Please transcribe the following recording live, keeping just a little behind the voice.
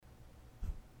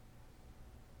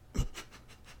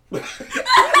I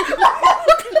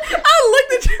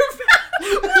looked at you.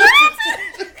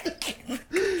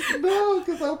 No,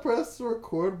 because I pressed the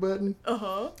record button.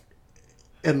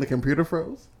 And the computer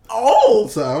froze. Oh.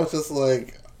 So I was just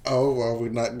like, oh, are we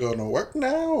not going to work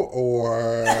now?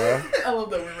 Or... I love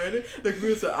that we're ready. The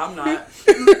computer said, I'm not.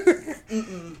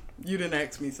 You didn't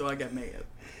ask me, so I got mad.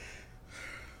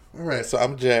 All right, so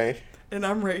I'm Jay. And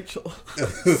I'm Rachel.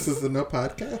 This is the No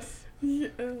Podcast. Yeah,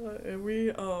 and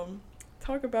we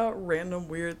talk about random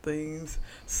weird things,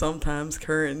 sometimes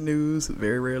current news,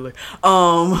 very rarely.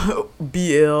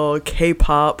 BL,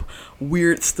 K-pop,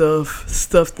 weird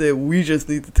stuff that we just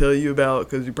need to tell you about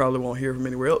because you probably won't hear from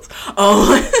anywhere else.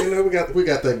 We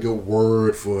got that good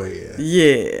word for you.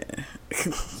 Yeah.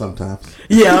 Sometimes.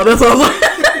 Yeah, that's all.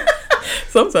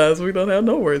 Sometimes we don't have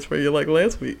no words for you like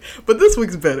last week, but this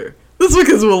week's better. This week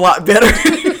is a lot better.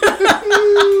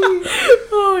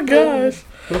 Oh gosh.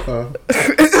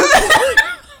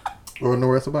 Or no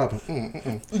words about it.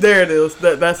 There it is.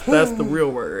 That's the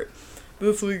real word.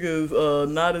 This week is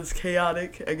not as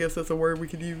chaotic. I guess that's a word we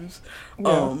could use.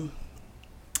 Yeah.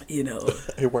 You know.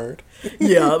 A word.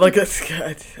 Yeah, like I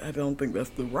don't think that's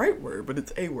the right word, but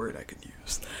it's a word I could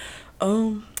use.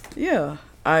 Yeah,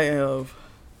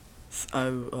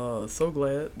 I'm so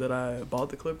glad that I bought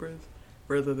the Clippers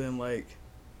rather than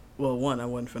one, I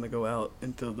wasn't finna go out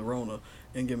into the Rona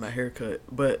and get my hair cut,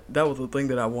 but that was the thing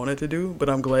that I wanted to do, but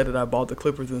I'm glad that I bought the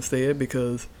Clippers instead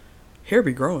because hair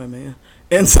be growing, man.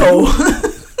 And so,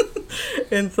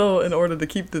 in order to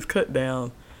keep this cut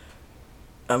down,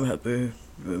 I'm gonna have to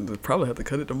probably have to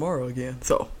cut it tomorrow again.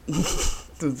 So, it's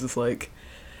just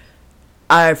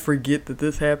I forget that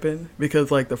this happened because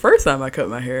the first time I cut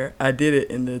my hair, I did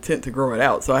it in the intent to grow it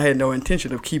out. So I had no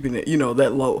intention of keeping it,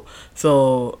 that low.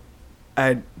 So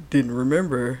I didn't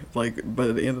remember, but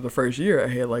at the end of the first year, I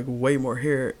had way more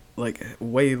hair,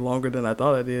 way longer than I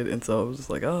thought I did. And so I was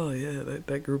just oh yeah,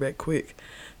 that grew back quick.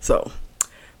 So,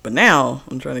 but now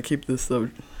I'm trying to keep this so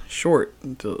short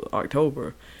until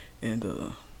October, and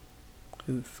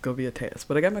it's going to be a task.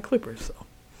 But I got my clippers, so.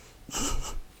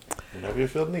 Whenever you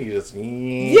feel needed.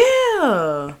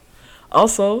 Yeah.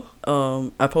 Also,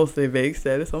 I posted a vague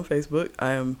status on Facebook.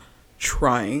 I am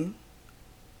trying,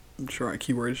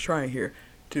 keyword is trying here,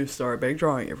 to start back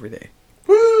drawing every day.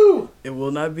 Woo! It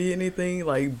will not be anything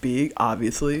big,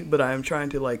 obviously, but I am trying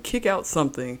to kick out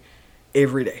something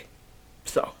every day.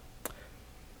 So,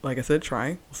 like I said,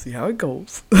 trying. We'll see how it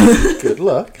goes. Good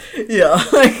luck. Yeah.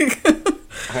 I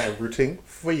am rooting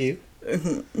for you.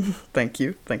 Thank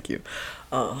you.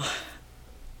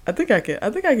 I think I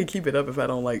can keep it up if I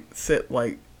don't set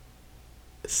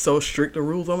so strict the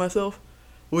rules on myself,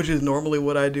 which is normally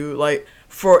what I do.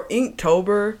 For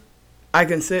Inktober, I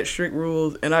can set strict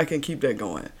rules and I can keep that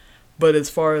going. But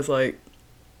as far as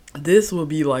this will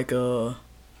be a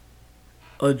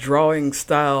drawing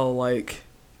style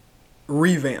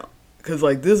revamp, because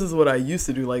this is what I used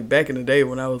to do back in the day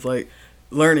when I was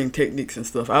learning techniques and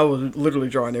stuff. I was literally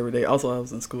drawing every day. Also, I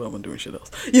was in school. I wasn't doing shit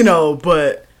else,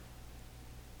 but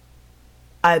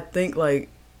I think I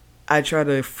try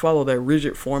to follow that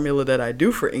rigid formula that I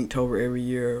do for Inktober every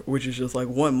year, which is just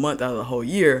 1 month out of the whole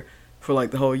year for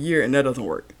the whole year, and that doesn't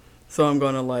work. So I'm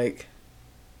going to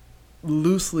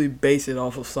loosely base it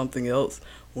off of something else.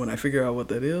 When I figure out what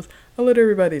that is, I'll let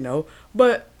everybody know.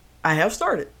 But I have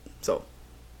started. So,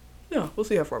 yeah, we'll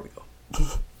see how far we go.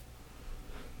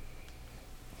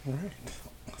 All right.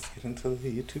 Let's get into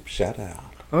the YouTube shout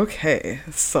out. Okay,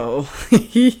 so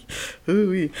this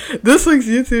week's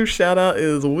YouTube shout out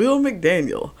is Will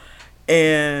McDaniel,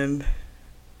 and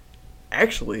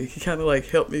actually he kind of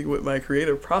helped me with my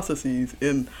creative processes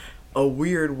in a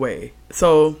weird way.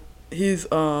 So he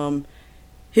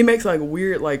makes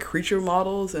weird creature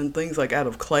models and things out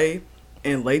of clay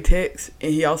and latex,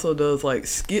 and he also does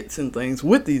skits and things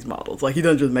with these models. He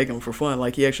doesn't just make them for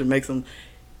fun, he actually makes them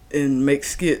and make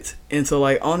skits. And so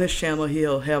on his channel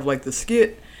he'll have the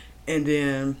skit, and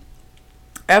then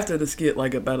after the skit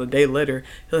about a day later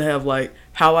he'll have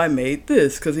how I made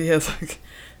this, because he has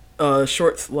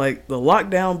shorts the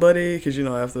lockdown buddy, because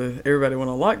after everybody went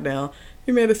on lockdown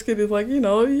he made a skit. It's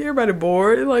everybody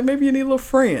bored, and maybe you need a little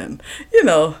friend.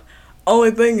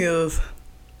 Only thing is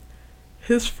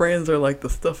his friends are the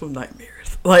stuff of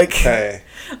nightmares. Hey.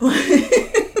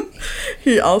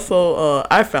 He also,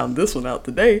 I found this one out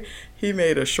today. He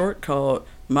made a short called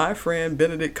My Friend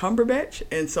Benedict Cumberbatch.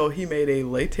 And so he made a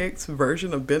latex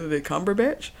version of Benedict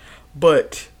Cumberbatch.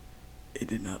 But it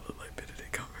did not look like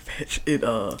Benedict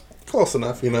Cumberbatch. Close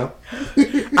enough, I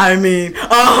mean,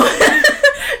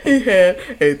 he had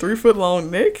a 3-foot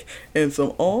long neck and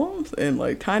some arms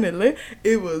and tiny legs.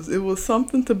 It was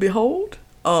something to behold.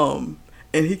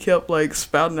 and he kept like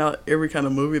spouting out every kind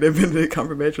of movie that Benedict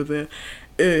Cumberbatch was in.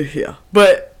 Yeah,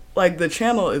 but like the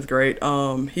channel is great.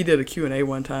 He did a Q&A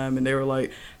one time, and they were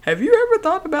like, "Have you ever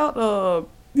thought about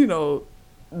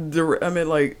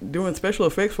like doing special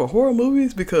effects for horror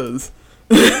movies because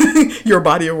your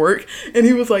body of work?" And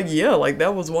he was like, "Yeah, like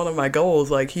that was one of my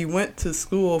goals." Like he went to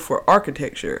school for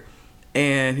architecture,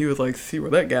 and he was like, "See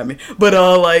where that got me." But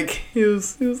like he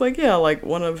was like, yeah, like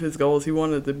one of his goals, he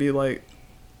wanted to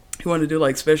do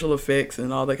like special effects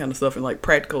and all that kind of stuff, and like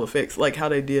practical effects, like how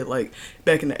they did like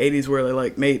back in the 80s where they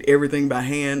like made everything by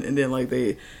hand, and then like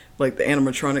they like the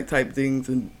animatronic type things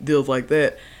and deals like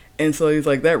that. And so he's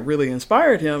like, that really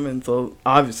inspired him. And so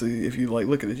obviously if you like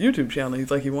look at his YouTube channel, he's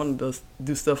like, he wanted to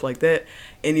do stuff like that,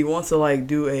 and he wants to like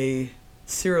do a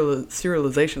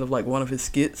serialization of like one of his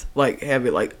skits, like have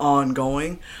it like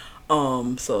ongoing.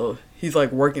 So he's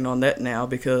like working on that now,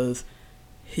 because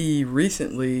he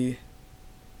recently,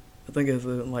 I think it was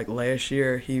like last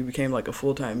year, he became like a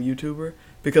full-time YouTuber,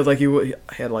 because like he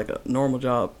had like a normal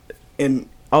job and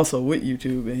also with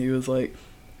YouTube, and he was like,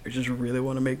 I just really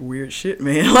want to make weird shit,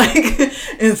 man. Like,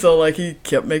 and so like he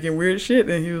kept making weird shit,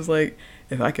 and he was like,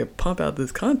 if I could pump out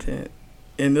this content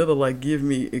and it'll like give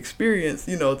me experience,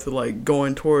 to like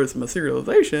going towards my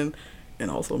serialization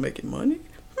and also making money,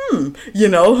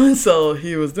 and so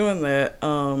he was doing that.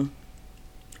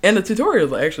 And the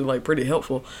tutorials are actually like pretty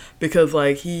helpful, because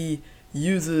like he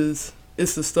uses,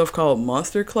 it's the stuff called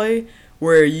Monster Clay,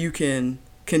 where you can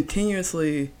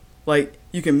continuously like,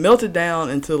 you can melt it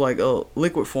down into like a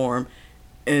liquid form,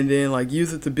 and then like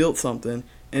use it to build something,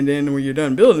 and then when you're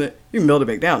done building it, you can melt it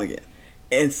back down again.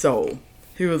 And so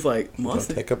he was like,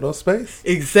 Monster, don't take up no space.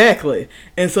 Exactly.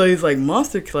 And so he's like,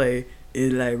 Monster Clay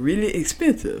is like really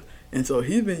expensive. And so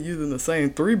he's been using the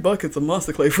same 3 buckets of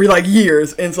Monster Clay for like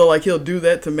years. And so like he'll do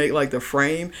that to make like the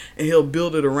frame, and he'll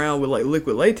build it around with like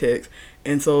liquid latex.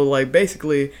 And so like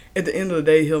basically at the end of the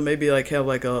day, he'll maybe like have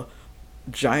like a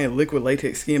giant liquid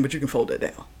latex skin, but you can fold that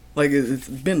down. Like it's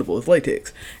bendable, it's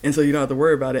latex. And so you don't have to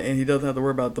worry about it. And he doesn't have to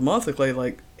worry about the Monster Clay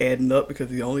like adding up, because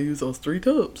he only used those 3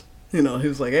 tubs. He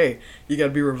was like, hey, you got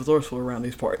to be resourceful around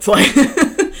these parts. Like,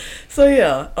 so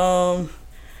yeah,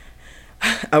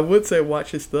 I would say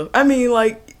watch his stuff. I mean,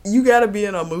 like, you gotta be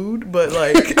in a mood, but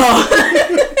like,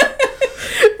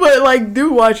 but like,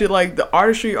 do watch it. Like the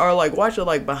artistry, or like watch it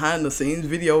like behind the scenes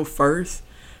video first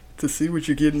to see what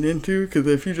you're getting into. Because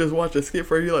if you just watch a skit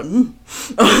first, you're like,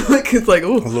 like it's like,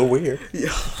 oh, a little weird.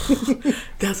 Yeah,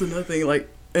 that's another thing. Like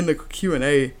in the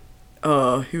Q&A,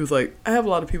 he was like, I have a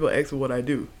lot of people asking what I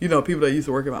do. People that used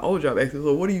to work at my old job asking,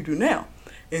 so what do you do now?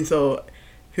 And so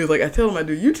he was like, I tell them I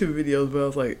do YouTube videos, but I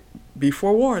was like, be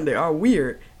forewarned, they are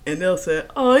weird. And they'll say,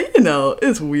 oh,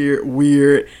 it's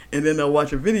weird. And then they'll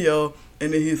watch a video,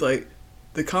 and then he's like,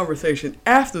 the conversation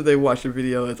after they watch the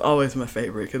video is always my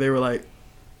favorite, because they were like,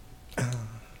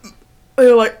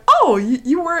 oh,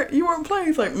 you weren't playing.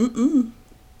 He's like,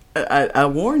 I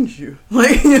warned you.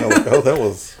 Like, oh, that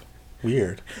was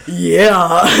weird.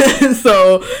 Yeah.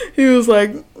 So he was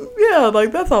like, yeah,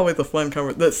 like that's always a fun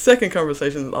conversation. The second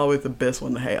conversation is always the best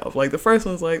one to have. Like the first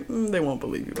one's like, they won't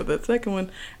believe you, but that second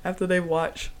one, after they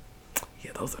watch,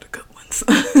 yeah, those are the good ones.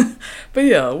 But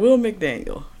yeah, Will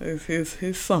McDaniel,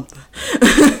 he's something.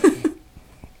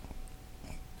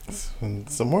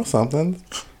 Some more something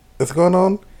that's going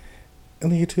on in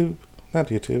the YouTube, not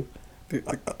YouTube,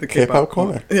 the K-pop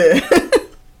corner. Yeah.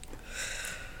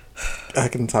 I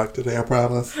can talk today, I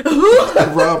promise. I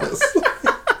promise.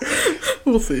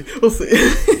 We'll see.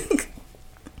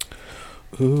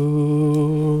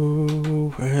 Ooh,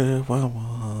 where do I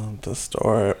want to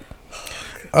start?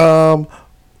 My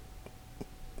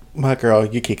girl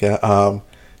Yukika,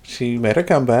 she made her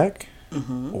comeback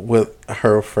with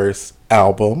her first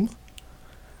album,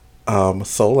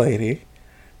 Soul Lady,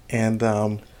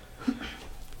 and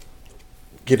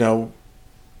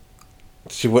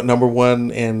she went number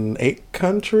 1 in 8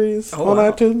 countries on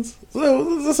iTunes.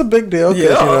 So that's a big deal.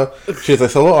 Yeah. She's a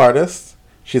solo artist.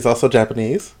 She's also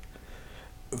Japanese.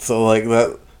 So like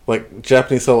that, like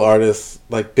Japanese solo artists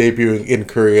like debuting in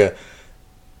Korea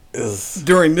is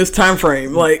during this time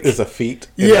frame, like is a feat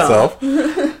in itself.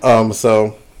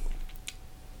 So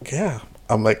yeah,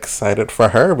 I'm excited for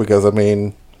her, because I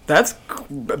mean that's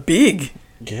big.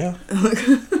 Yeah.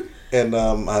 And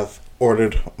I've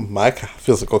ordered my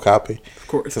physical copy, of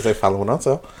course, since they finally went on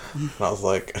sale. And I was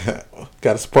like,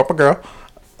 gotta support my girl.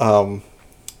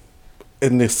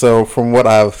 And so from what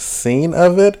I've seen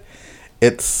of it,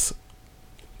 it's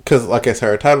because, like I said,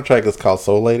 her title track is called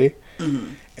Soul Lady,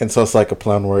 and so it's like a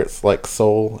play on words, like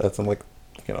soul as in like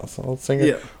soul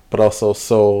singer, but also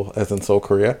soul as in Seoul,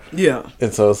 Korea. Yeah.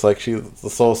 And so it's like she's the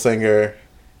soul singer,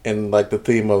 and like the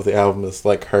theme of the album is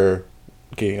like her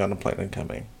getting on the plane and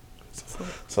coming.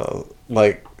 So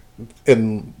like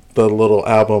in the little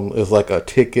album is like a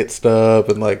ticket stub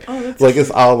and like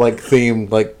it's all like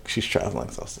themed like she's traveling.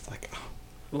 So it's like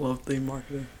love theme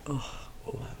marketing. Oh,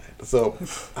 love it. So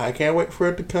I can't wait for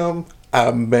it to come.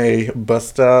 I may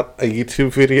bust out a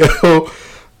YouTube video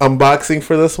unboxing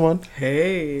for this one.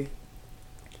 Hey.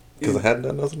 Because I hadn't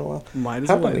done this in a while. Might as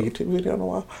well. I well. haven't done a YouTube video in a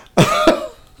while.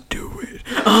 Do it.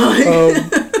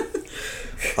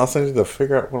 I'll send you to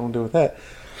figure out what I'm going to do with that.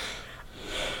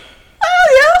 Oh,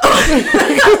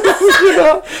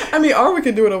 yeah. I mean, or we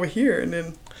could do it over here and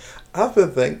then. I've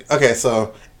been thinking. Okay,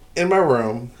 so in my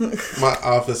room, my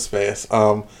office space,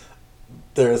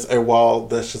 there's a wall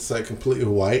that's just like completely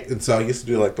white. And so I used to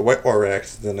do like the white wall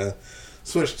racks. Then I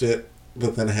switched it,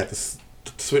 but then I had to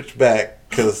switch back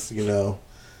because, you know,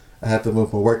 I had to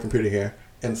move my work computer here.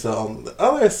 And so on the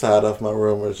other side of my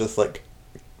room was just like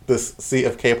this sea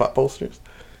of K-pop posters.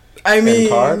 I mean, and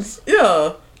cards.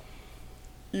 Yeah.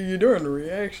 You're doing a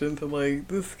reaction to like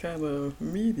this kind of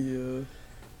media.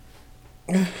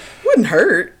 Wouldn't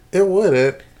hurt. It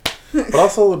wouldn't. But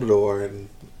also the door and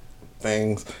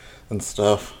things and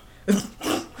stuff.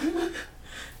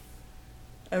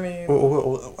 I mean,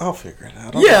 I'll figure it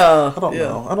out.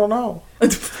 I don't know.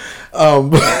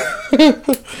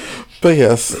 But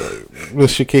yes,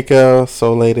 Miss Yukiko,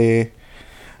 Soul Lady,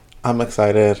 I'm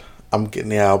excited. I'm getting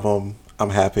the album.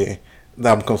 I'm happy. The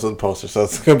album comes with a poster, so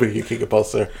it's gonna be a Yukiko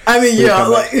poster. I mean, yeah,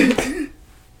 like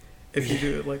if you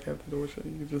do it like after the workshop,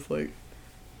 you can just like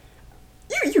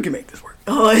you can make this work.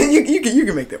 You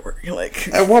can make that work. Like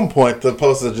at one point, the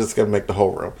poster is just gonna make the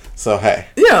whole room. So hey,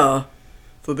 yeah.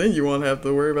 So then you won't have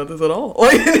to worry about this at all.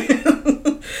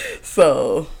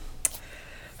 So,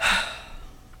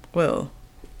 well,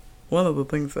 one of the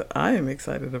things that I am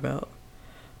excited about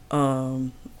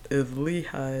is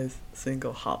Lehi's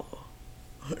single Hollow.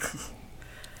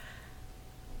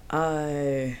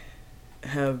 I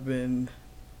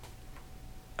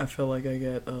feel like I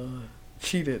got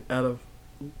cheated out of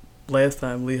last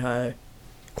time Lehi,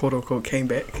 quote unquote, came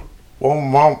back.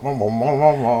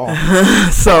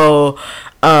 So,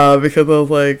 because I was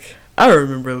like, I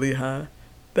remember Lehi.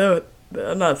 I'm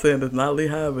not saying it's not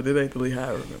Lehi, but it ain't the Lehi I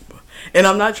remember. And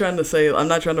I'm not trying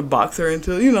to box her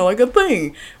into, you know, like a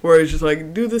thing where it's just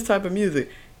like, do this type of music.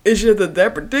 It's just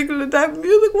that particular type of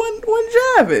music wasn't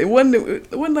jiving. It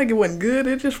wasn't like it wasn't good.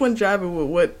 It just wasn't jiving with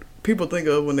what people think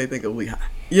of when they think of Lehi,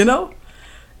 you know?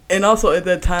 And also at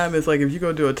that time, it's like if you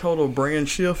go do a total brand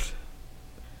shift,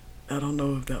 I don't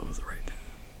know if that was the right thing.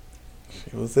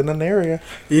 She was in an area.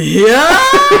 Yeah!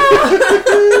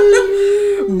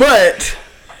 But,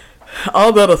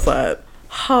 all that aside,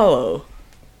 Hollow.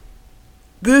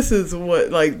 This is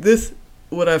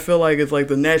what I feel like is like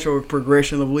the natural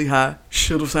progression of Lehi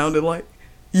should have sounded like,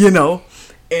 you know?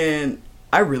 And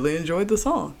I really enjoyed the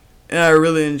song. And I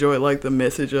really enjoyed like the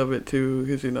message of it too,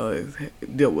 because, you know,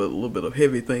 it dealt with a little bit of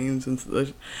heavy themes and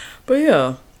such. But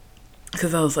yeah,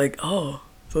 because I was like, oh,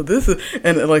 so this is,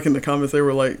 and like in the comments they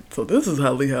were like, so this is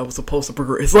how Lehi was supposed to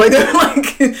progress. Like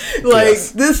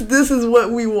yes. This is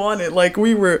what we wanted. Like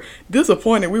we were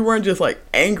disappointed. We weren't just like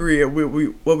angry at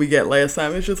what we got last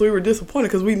time. It's just we were disappointed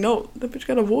because we know that bitch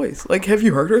got a voice. Like, have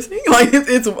you heard her sing? Like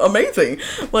it's amazing.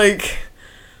 Like,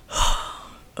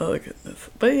 oh goodness.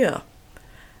 But yeah,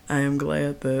 I am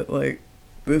glad that like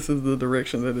this is the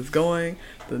direction that it's going.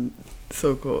 The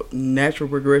so-called natural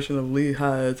progression of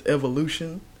Lehi's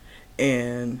evolution.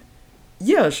 And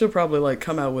yeah, she'll probably like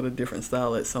come out with a different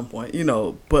style at some point, you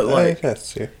know. But like,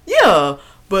 yeah,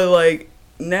 but like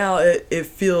now it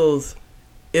feels,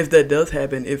 if that does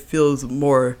happen, it feels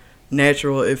more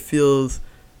natural. It feels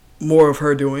more of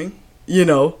her doing, you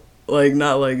know, like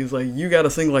not like it's like you got to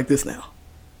sing like this now.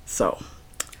 So,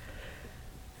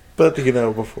 but you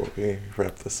know, before we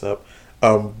wrap this up,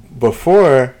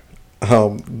 before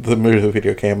the music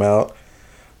video came out,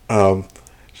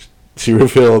 she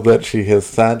revealed that she has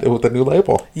signed it with a new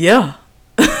label. Yeah.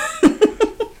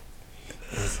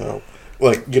 So,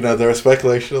 like, you know, there was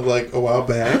speculation of, like, a while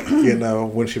back, you know,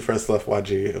 when she first left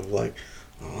YG, of, like,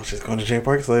 oh, she's going to Jay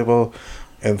Park's label.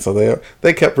 And so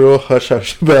they kept real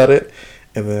hush-hush about it.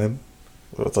 And then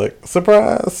it was like,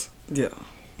 surprise. Yeah.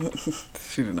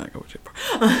 She did not go with Jay Park.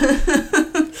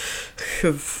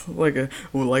 Because,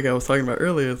 like I was talking about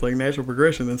earlier, it's like natural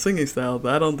progression and singing styles.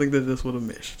 I don't think that this would have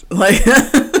meshed. Like...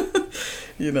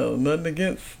 You know, nothing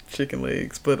against chicken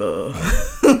legs, but,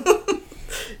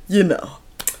 you know.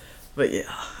 But,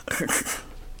 yeah.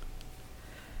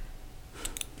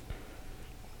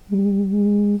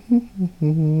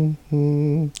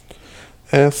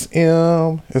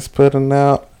 SM is putting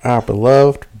out Our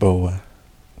Beloved Boy.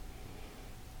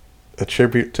 a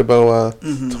tribute to Boa's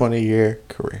 20-year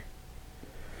career.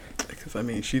 Because, I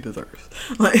mean, she deserves.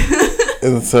 Like,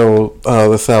 and so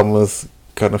this album is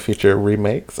going to feature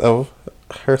remakes of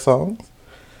her songs.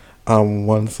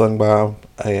 One sung by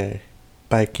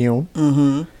Baekhyun.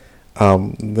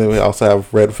 Then we also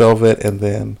have Red Velvet and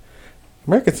then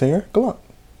American singer Gallant.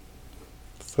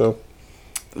 So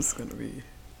this is going to be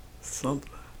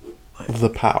something. Like, the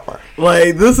power.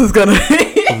 Like, this is going to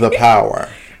be... the power.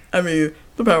 I mean,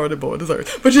 the power that Boa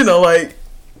deserves. But, you know, like,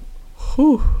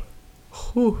 whew,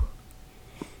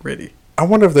 ready. I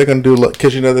wonder if they're going to do,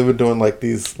 because, you know, they've been doing, like,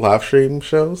 these live stream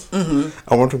shows. I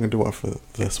wonder if they're going to do one for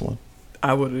this one.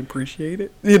 I would appreciate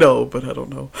it, you know, but I don't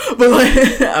know. But,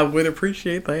 like, I would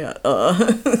appreciate that.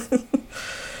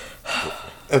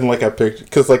 And, like, I picture,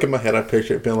 because, like, in my head, I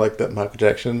picture it being like that Michael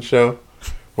Jackson show,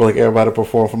 where, like, everybody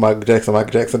performed for Michael Jackson died.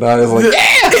 It's like, yeah!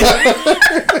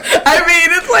 I mean,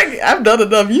 it's like, I've done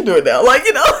enough, you do it now. Like,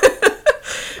 you know.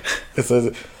 It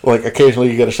says, like, occasionally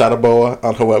you get a shot of Boa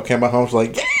on her webcam at home. She's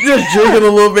like, yeah! Just jigging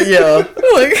a little bit, yeah.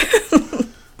 Like,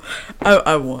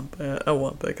 I want that. I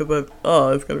want that, because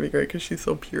it's going to be great, because she's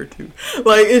so pure, too.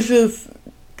 Like, it's just,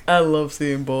 I love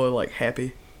seeing Boa, like,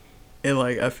 happy. And,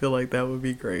 like, I feel like that would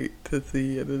be great to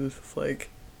see. And it's just like,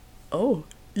 oh,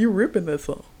 you're ripping that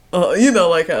song. You know,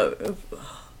 like, I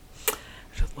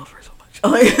just love her so much.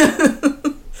 Like,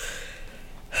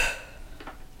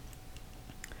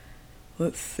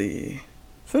 let's see.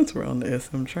 Since we're on the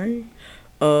SM train,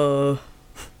 so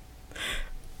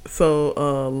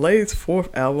Lay's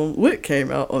fourth album, Lit,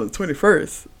 came out on the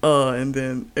 21st. And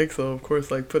then EXO, of course,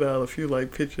 like, put out a few,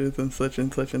 like, pictures and such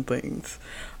and things.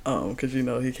 Because, you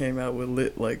know, he came out with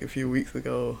Lit, like, a few weeks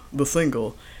ago, the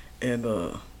single. And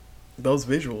those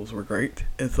visuals were great.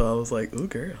 And so I was like, ooh,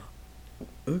 girl.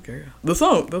 The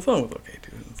song was okay,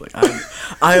 too. It's like,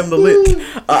 I am the Lit.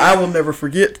 I will never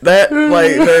forget that.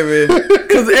 Like, baby.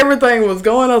 Because everything was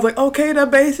going. I was like, okay, that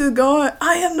bass is going.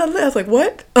 I am the Lit. I was like,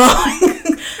 what?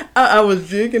 I was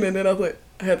jigging, and then I was like,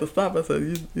 I had to stop. I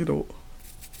said, you know,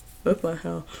 that's not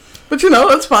how. But, you know,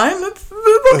 it's fine. It's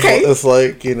okay. It's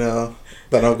like, you know,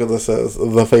 that uncle that says, the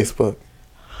Facebook.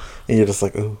 And you're just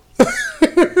like, ooh.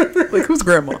 Like, who's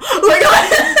grandma? Like,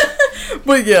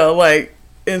 but yeah, like,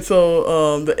 and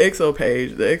so the EXO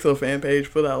page, the EXO fan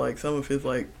page, put out like some of his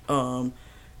like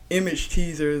image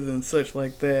teasers and such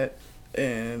like that,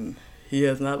 and he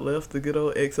has not left the good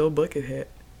old EXO bucket hat.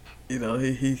 You know,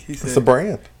 he said it's a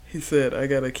brand. He said, I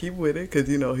gotta keep with it, because,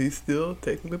 you know, he's still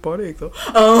technically part of EXO.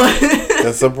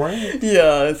 That's a brand.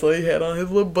 Yeah, and so he had on his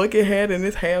little bucket hat and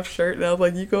his half shirt, and I was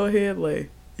like, you go ahead, Lay.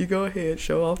 You go ahead,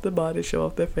 show off the body, show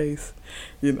off that face.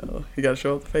 You know, he got to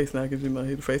show off the face now, because, you know,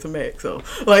 he's the face of Mac. So,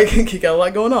 like, he got a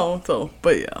lot going on. So,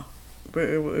 but yeah, but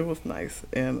it was nice.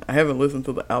 And I haven't listened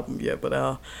to the album yet, but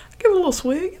I'll give it a little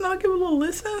swig, you know, I'll give it a little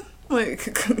listen.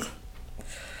 Like,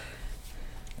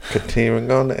 continuing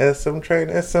on the SM train,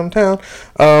 SM Town,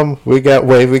 we got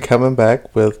Wavy coming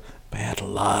back with Bad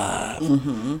Life,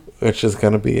 which is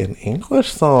going to be an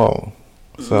English song.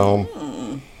 So,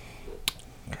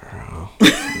 girl,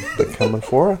 they're coming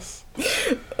for us.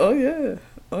 Oh yeah,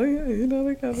 you know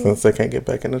they got since they can't get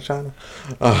back into China.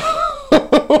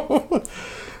 So,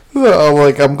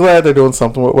 I'm glad they're doing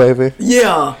something with Wavy.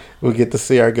 Yeah. We get to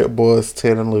see our good boys,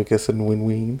 Tin and Lucas and Win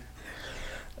Ween.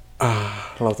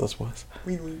 I love those boys.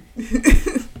 Win.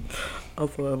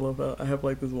 Also, I love how I have,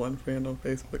 like, this one friend on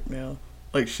Facebook now.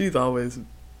 Like, she's always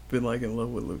been, like, in love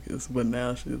with Lucas, but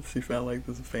now she found, like,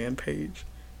 this fan page.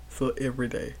 So every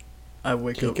day I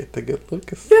wake up. Get the good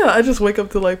Lucas. Yeah, I just wake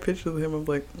up to, like, pictures of him. I'm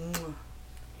like,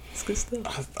 it's good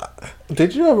stuff.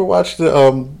 Did you ever watch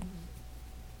the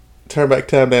Turn Back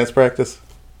Time dance practice?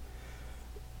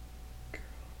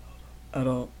 I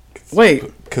don't. Wait.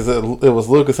 Because it was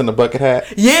Lucas in the bucket hat.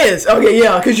 Yes. Okay,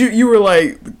 yeah. Because you were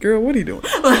like, girl, what are you doing?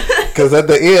 Because at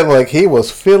the end, like, he was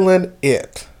feeling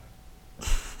it.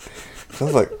 I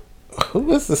was like,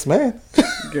 who is this man?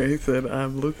 Yeah, he said,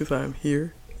 I'm Lucas. I'm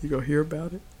here. You go hear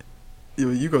about it.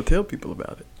 You go tell people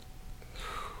about it.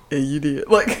 And you did.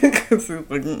 Like, you go see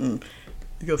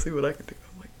what I can do.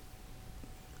 I'm like,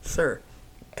 sir.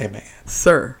 Amen.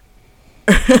 Sir.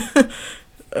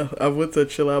 I would say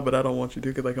chill out, but I don't want you to,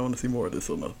 because, like, I want to see more of this,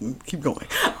 so no, keep going.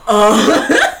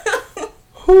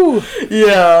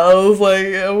 Yeah, I was like,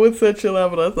 I would say chill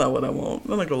out, but that's not what I want.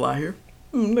 I'm not gonna lie here.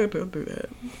 No, don't do that.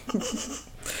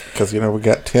 Because, you know, we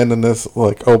got 10 in this,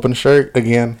 like, open shirt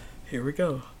again. Here we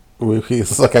go.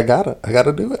 He's like, I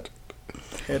gotta do it.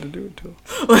 Had to do it too.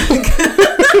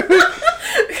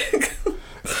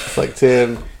 It's like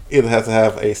 10 either has to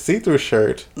have a see-through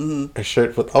shirt, a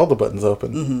shirt with all the buttons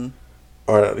open,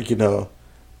 or, you know,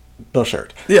 no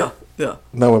shirt. Yeah, yeah.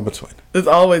 No in between. It's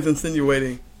always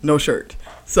insinuating no shirt.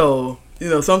 So,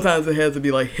 sometimes it has to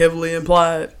be like heavily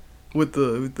implied with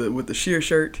the sheer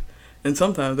shirt. And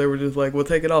sometimes they were just like, well,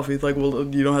 take it off. He's like, well,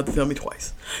 you don't have to tell me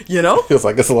twice. Feels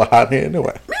like it's a lot hot here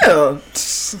anyway. Yeah.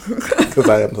 Because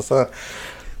I am the sun.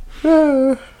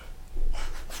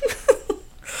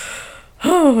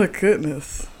 Oh, my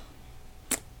goodness.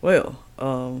 Well,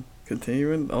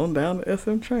 continuing on down the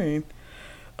SM train.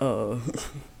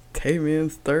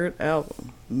 Taemin's third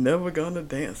album, Never Gonna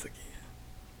Dance Again.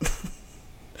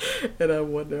 And I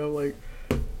wonder, like,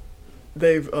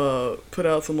 they've put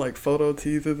out some like photo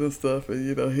teasers and stuff, and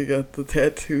he got the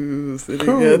tattoos and he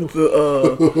got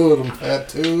the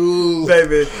tattoos,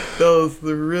 baby, those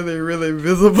the really really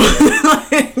visible,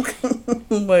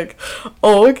 like,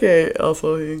 oh okay.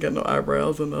 Also, he ain't got no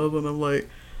eyebrows and the other one. I'm like,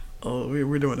 oh,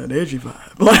 we're doing an edgy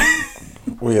vibe.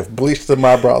 Like, we have bleached the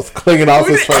eyebrows, clinging off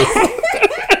his face.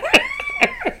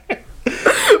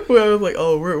 Well, I was like,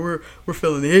 oh, we're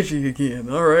feeling edgy again.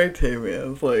 All right,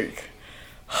 Taemin. It's like.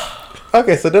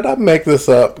 Okay, so did I make this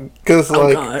up? Because,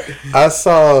 I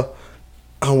saw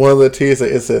on one of the teasers,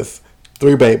 it says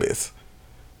 3 babies.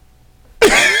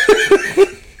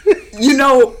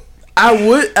 I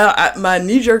would, my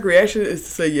knee-jerk reaction is to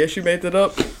say, yes, you made that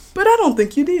up, but I don't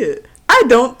think you did. I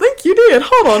don't think you did.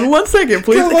 Hold on 1 second,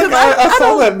 please. I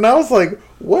saw that, and I was like,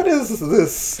 what is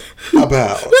this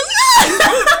about?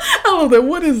 I was like,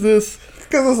 what is this?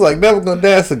 Because it's like, Never Gonna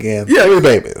Dance Again. Yeah. 3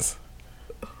 babies.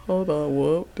 Hold on,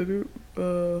 what did it?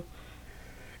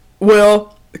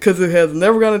 Well, because it has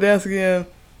Never Gonna Dance Again,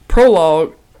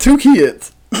 prologue, 2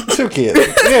 kids. 2 kids,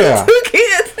 yeah. 2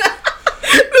 kids.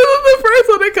 This is the first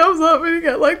one that comes up, and he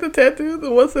got like the tattoos,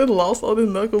 and one said lost on his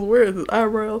knuckles. Where is his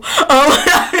eyebrow?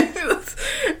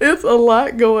 It's a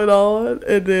lot going on,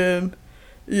 and then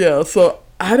so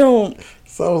I don't.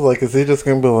 So I was like, is he just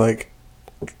gonna be like,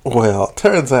 well,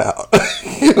 turns out,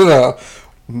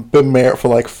 been married for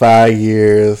like 5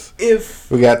 years.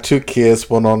 If we got 2 kids,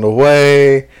 1 on the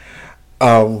way.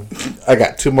 I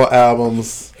got 2 more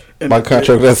albums. And my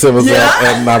contract that was out,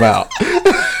 and I'm out.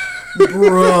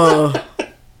 Bruh.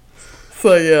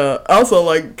 So also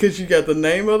like, cause you got the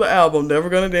name of the album, Never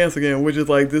Gonna Dance Again, which is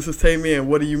like, this is Taemin.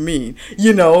 What do you mean?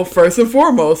 First and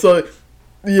foremost. So,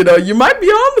 you might be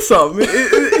on to something.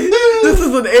 This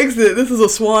is an exit. This is a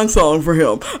swan song for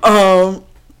him.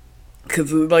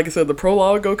 Because, like I said, the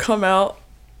prologue will come out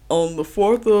on the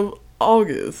 4th of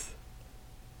August.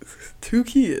 2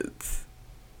 kids.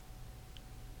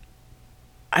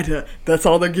 That's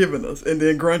all they're giving us. And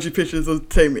then grungy pictures of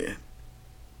Taemin.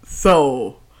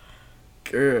 So,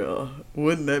 girl,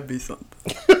 wouldn't that be something?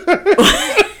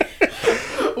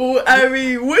 I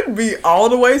mean, wouldn't be all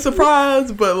the way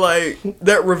surprised, but, like,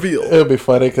 that reveal. It would be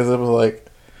funny because it was like,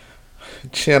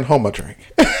 Chin Homa drink.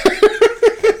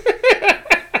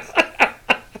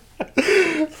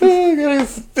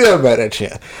 Still mad at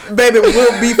Chin. Baby,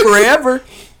 will be forever.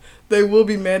 They will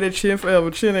be mad at Chin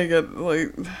forever. Chin ain't got,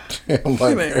 like...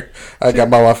 I got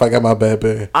my wife, I got my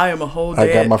baby. I am a whole dad.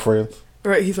 I got my friends.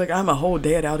 Right, he's like, I'm a whole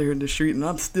dad out here in the street, and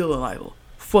I'm still an idol.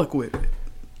 Fuck with it.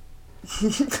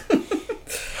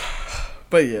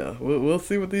 But yeah, we'll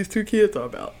see what these 2 kids are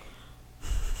about.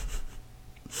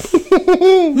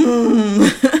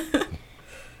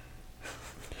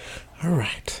 All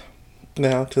right.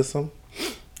 Now to some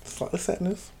slightly sad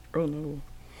news. Oh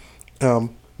no.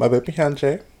 My baby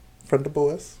Hyunjae from the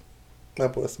boys, my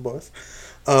boys, the boys,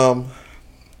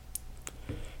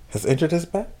 has injured his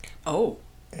back. Oh.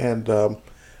 And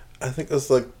I think it's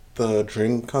like the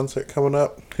Dream concert coming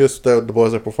up. The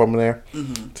boys are performing there,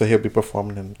 so he'll be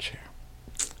performing in the chair.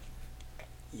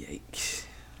 Yikes.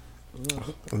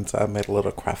 And so I made a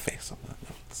little cry face on my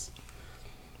notes.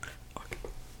 Okay.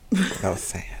 That was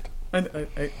sad.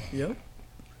 Yep.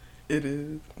 It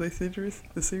is the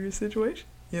serious situation,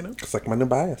 It's like my new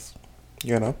bias,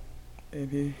 And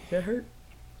he got hurt.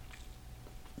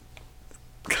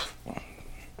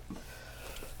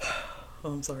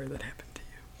 Oh, I'm sorry that happened to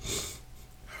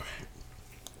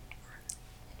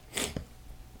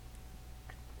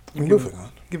you. Moving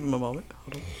on. Give him a moment.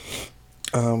 Hold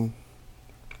on.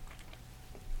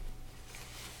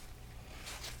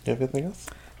 You have anything else?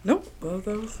 Nope. That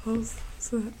was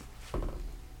it.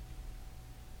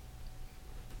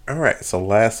 All right. So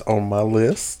last on my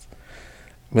list,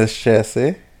 Miss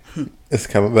Jessie is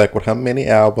coming back with her mini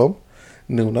album,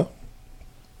 Nuna.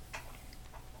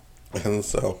 And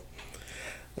so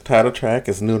the title track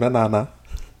is Nuna Nana.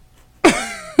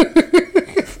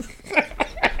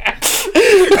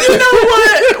 You know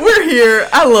what? We're here.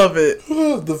 I love it.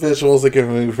 The visuals are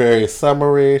giving me very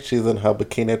summery. She's in her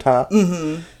bikini top.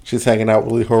 she's hanging out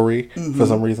with Lee Hori for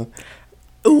some reason.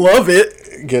 Love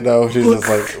it. You know, she's just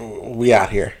like, we out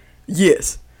here.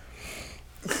 Yes.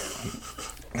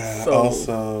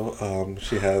 Also,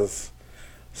 she has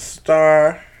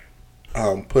Star,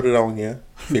 Put It On Ya,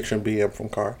 featuring BM from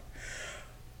Card,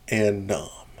 and Numb.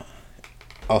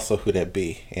 Also, Who That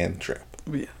Be, and Trip.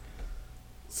 Yeah.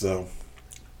 So,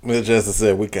 just as I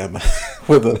said, we got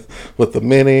with the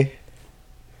mini.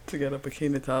 She got her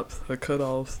bikini tops, her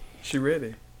cutoffs. She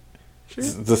ready.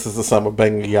 This is the summer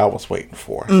banger y'all was waiting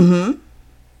for. Mm-hmm.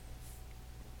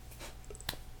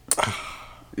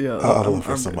 Yeah, I love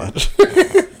her so much.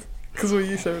 Because when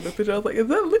you showed the picture, I was like, "Is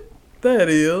that that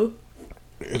is?"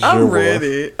 I'm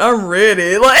ready. I'm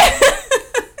ready. Like,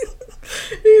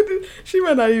 she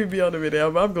might not even be on the video,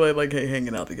 but I'm glad like, hey,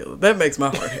 hanging out together. That makes my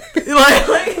heart happy.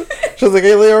 like she's like,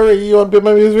 "Hey, Leo, you want to be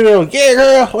in my music video?" Yeah,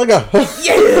 girl, let go.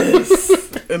 Yes.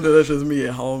 And then that's just me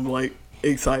at home, like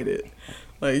excited.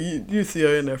 Like you see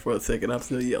her in there for a second, I'm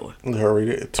still yelling.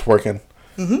 It's working.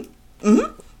 Mm-hmm.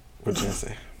 Mm-hmm. What you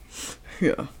say?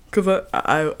 Yeah, because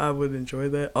I would enjoy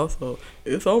that. Also,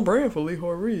 it's on brand for Lee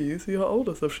Hori. You see her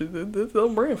older stuff, it's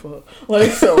on brand for her.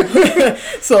 Like so,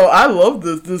 so I love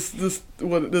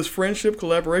this friendship,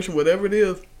 collaboration, whatever it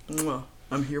is.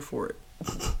 I'm here for it.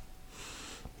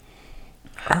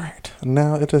 All right,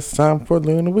 now it is time for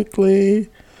Luna Weekly.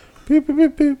 Beep beep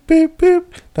beep beep beep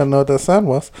beep. Don't know what that sound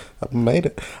was. I made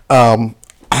it.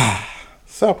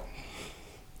 So,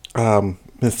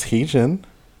 Miss Heejin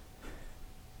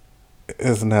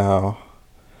is now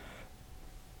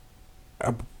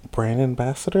a brand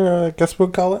ambassador, I guess we'll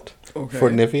call it, for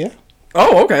Nivea.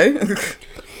 Oh, okay.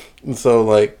 And so,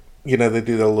 like, you know, they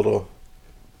do the little...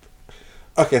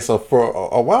 Okay, so for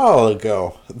a while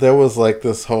ago, there was, like,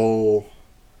 this whole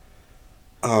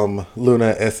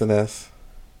Luna SNS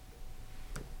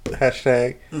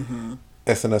hashtag,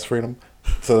 SNS Freedom,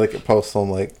 so they could post on,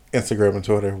 like, Instagram and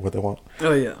Twitter what they want.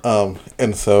 Oh, yeah.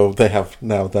 And so they have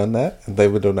now done that, and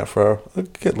they've been doing that for a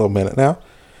good little minute now.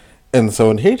 And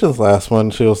so in Heejin's last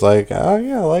one, she was like, oh,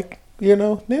 yeah, like, you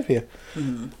know, Nivea.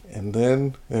 Mm-hmm. And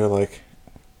then they're like...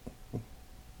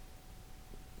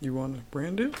 You want a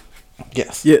brand deal?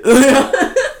 Yes. Yeah.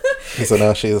 And so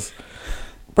now she's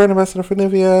brand ambassador for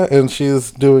Nivea, and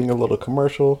she's doing a little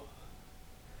commercial.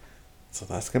 So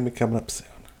that's going to be coming up soon.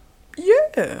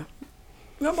 Yeah.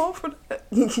 I'm all for that.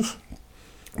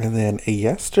 And then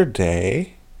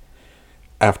yesterday,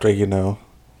 after, you know,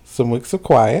 some weeks of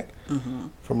quiet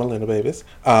from Melina Babies,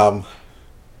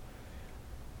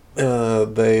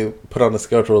 they put on the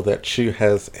schedule that she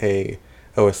has a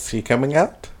OST coming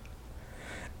out.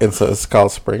 And so it's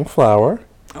called Spring Flower.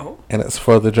 Oh. And it's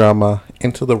for the drama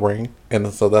Into the Ring.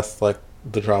 And so that's like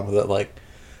the drama that like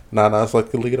Nana's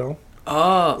like the lead on.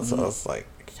 Oh. So it's like,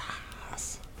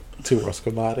 yes. Two worlds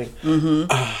combining.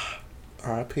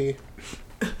 R.I.P.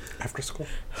 After school.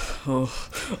 Oh.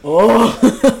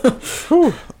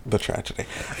 Whew, the tragedy.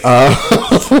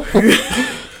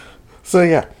 So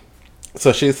yeah.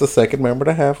 So she's the second member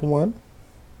to have one.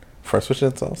 First with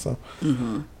Shinso. So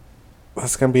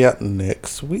that's going to be out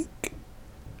next week.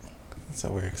 So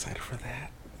we're excited for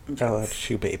that. I love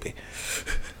Shoe Baby.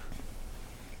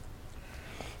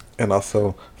 And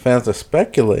also, fans are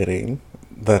speculating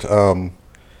that,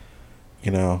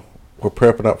 you know, we're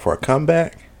prepping up for a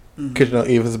comeback. Because, you know,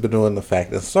 Eva's been doing the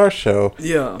Fact and Star show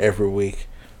every week.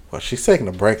 Well, she's taking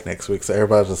a break next week, so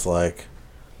everybody's just like...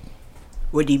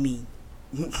 What do you mean?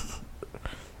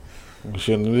 We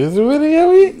shouldn't do this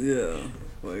video yet? Yeah.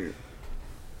 Like...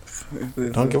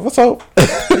 Don't give us hope.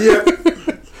 Yeah.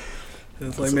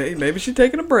 It's like, maybe she's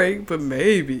taking a break, but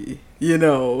maybe, you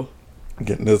know...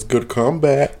 Getting this good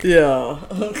comeback. Yeah.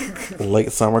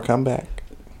 Late summer comeback.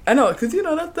 I know, because, you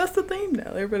know, that's the theme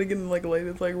now. Everybody getting, like, late.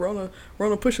 It's like, Rona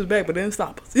pushes back, but didn't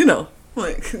stop us. You know?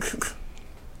 Like...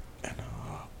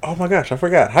 Oh, my gosh, I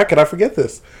forgot. How could I forget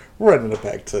this? We're running it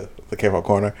back to the K-pop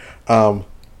corner.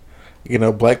 You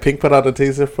know, Blackpink put out a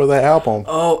teaser for their album.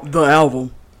 Oh, the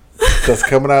album. That's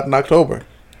coming out in October.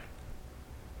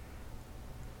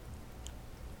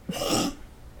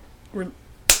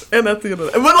 And that's the end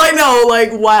of that. But, like, no, like,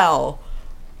 wow.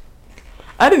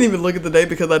 I didn't even look at the date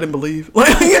because I didn't believe.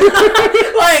 Like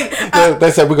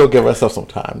they said we're going to give ourselves some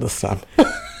time this time.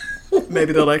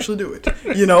 Maybe they'll actually do it.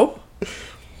 You know?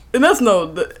 And that's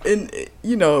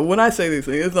you know, when I say these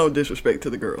things, it's no disrespect to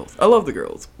the girls. I love the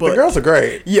girls. But, the girls are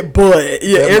great. Yeah, but,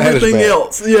 yeah, everything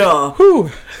else. Yeah.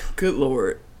 Whew. Good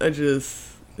Lord.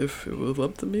 If it was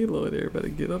up to me, Lord, everybody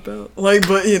get up out. Like,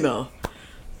 but, you know,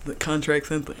 the contracts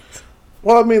and things.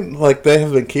 Well, I mean, like, they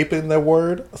have been keeping their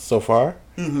word so far.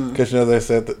 Because, you know, they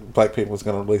said that Blackpink was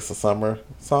going to release a summer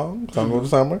song of the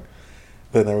summer.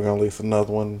 Then they were going to release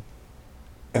another one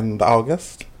in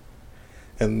August.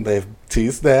 And they've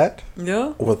teased that.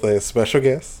 Yeah. With a special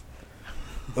guest.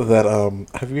 That,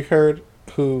 have you heard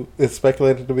who is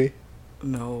speculated to be?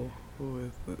 No. Who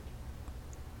is it?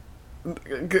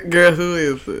 Girl, who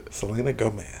is it? Selena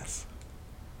Gomez.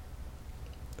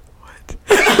 What?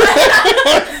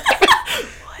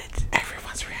 What?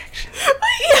 Everyone's reaction.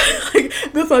 Like,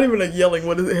 that's not even a yelling.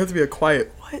 What is it? It has to be a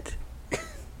quiet. What?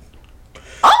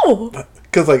 Oh.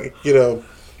 Because, like, you know,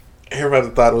 everybody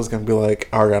thought it was going to be like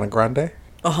Ariana Grande.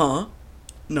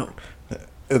 No.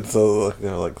 And so, like,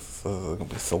 they're like, so it's going to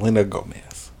be Selena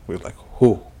Gomez. We were like,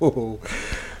 who?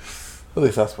 At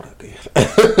least that's what I did.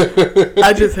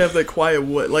 I just have that quiet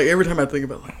what. Like, every time I think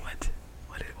about it, like, what?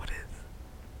 What is?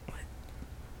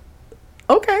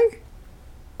 Okay.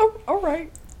 Oh, all right.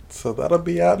 So that'll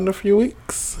be out in a few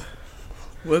weeks.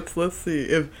 Let's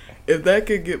see. If that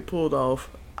could get pulled off,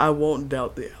 I won't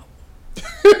doubt the album.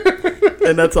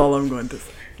 And that's all I'm going to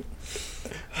say.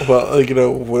 Well, you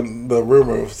know, when the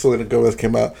rumor of Selena Gomez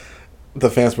came out, the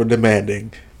fans were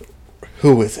demanding,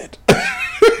 who is it?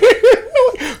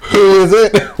 Who is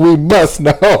it? We must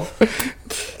know.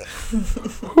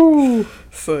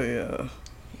 So, yeah.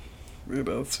 You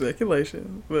know,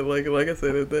 speculation. But like I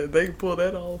said, if they can pull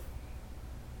that off.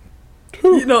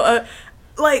 You know,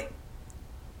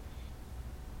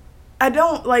 I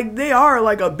don't, like, they are,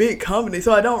 like, a big company,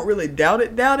 so I don't really doubt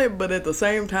it, but at the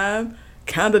same time,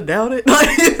 kind of doubt it.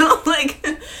 Like, you know,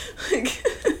 like,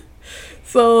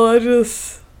 so I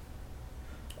just,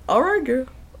 all right, girl.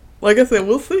 Like I said,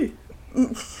 we'll see.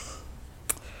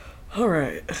 All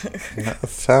right. Now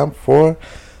it's time for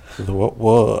the what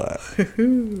was.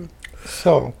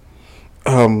 So,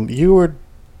 you were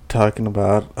talking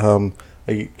about, you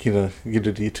know, you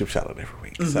do the YouTube shout out every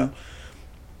week, so.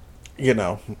 You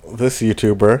know, this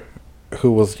YouTuber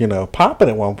who was, you know, popping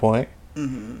at one point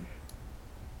went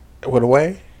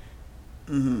away.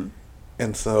 And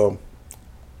so,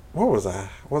 what was I?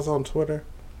 Was on Twitter?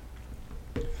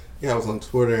 Yeah, I was on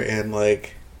Twitter and,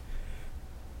 like,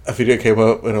 a video came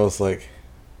up and it was like,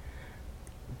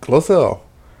 Glozell,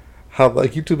 how,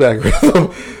 like, YouTube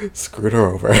algorithm screwed her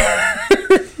over.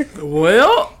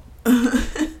 Well.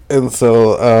 And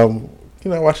so, you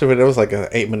know, I watched the video. It was like an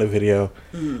 8-minute video.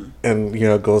 And, you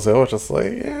know, Glozell was just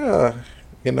like, yeah,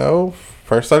 you know,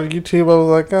 first started YouTube, I was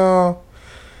like, oh,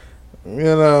 you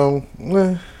know,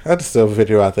 I just still have a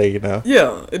video out there, you know.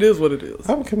 Yeah, it is what it is.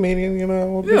 I'm a comedian, you know,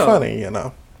 it'll be funny, you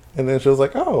know. And then she was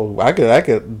like, oh, I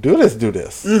could do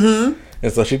this.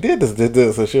 And so she did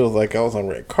this. So she was like, I was on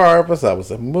red carpets, I was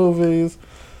in movies,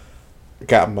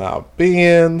 got my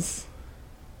Benz,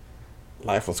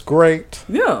 life was great.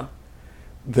 Yeah.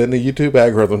 Then the YouTube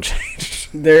algorithm changed.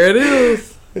 There it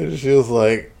is. And she was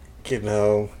like, you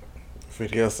know,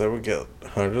 videos that would get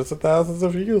hundreds of thousands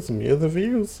of views, millions of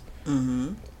views.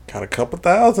 Got a couple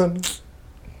thousand.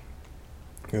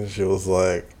 And she was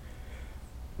like,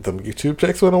 the YouTube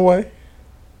checks went away.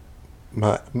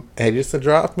 My agent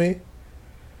dropped me.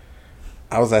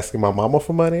 I was asking my mama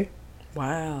for money.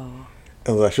 Wow.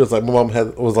 And like, she was like, my mom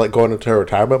was like going into her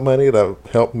retirement money to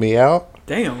help me out.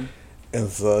 Damn. And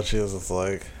so she was just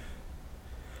like,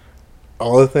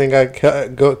 only thing I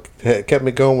kept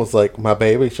me going was like my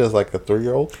baby. She was like a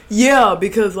 3-year-old. Yeah,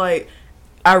 because like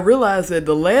I realized that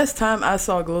the last time I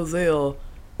saw Glozell,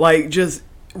 like just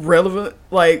relevant,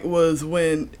 like was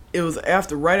when it was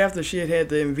right after she had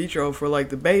the in vitro for like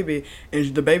the baby,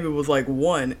 and the baby was like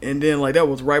 1, and then like that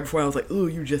was right before I was like, ooh,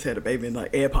 you just had a baby in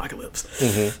like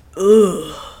apocalypse.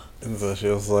 Ugh. And so she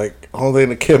was like, only thing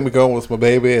that kept me going was my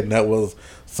baby, and that was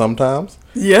sometimes.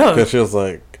 Yeah. Because she was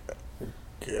like,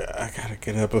 yeah, I gotta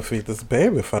get up and feed this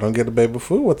baby. If I don't get the baby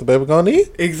food, what the baby gonna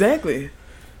eat? Exactly.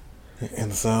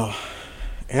 And so,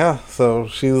 yeah, so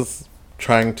she's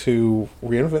trying to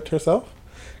reinvent herself.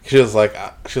 She was like, I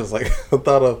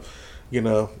thought of, you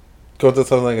know, going to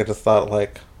something I just thought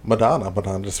like Madonna.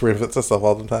 Madonna just reinvents herself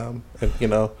all the time, and you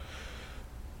know.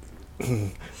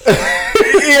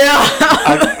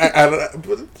 Yeah.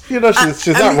 But, you know, she's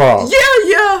not wrong.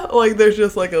 Yeah. Like there's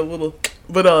just like a little,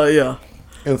 but yeah.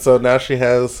 And so now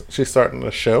she's starting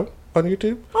a show on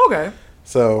YouTube. Okay.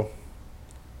 So,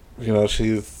 you know,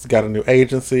 she's got a new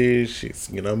agency. She's,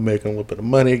 you know, making a little bit of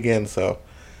money again. So,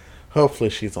 hopefully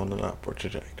she's on an upward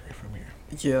trajectory from here.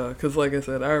 Yeah, because like I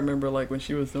said, I remember like when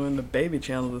she was doing the baby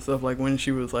channels and stuff, like when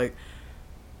she was like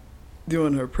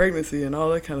doing her pregnancy and all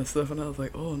that kind of stuff. And I was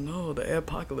like, oh no, the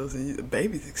apocalypse and the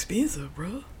baby's expensive,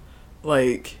 bro.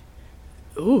 Like,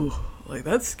 ooh, like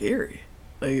that's scary.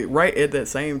 Like, right at that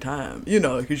same time, you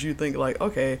know, because you think, like,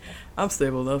 okay, I'm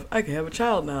stable enough, I can have a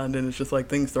child now, and then it's just like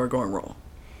things start going wrong.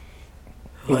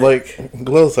 Like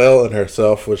Glozell and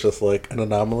herself was just like an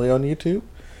anomaly on YouTube.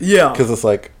 Yeah. Because it's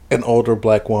like an older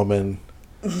black woman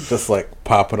just like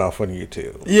popping off on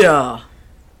YouTube. Yeah.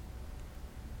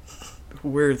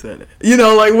 Where is that at? You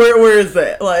know, like, where is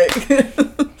that? Like.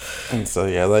 And so,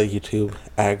 yeah, that YouTube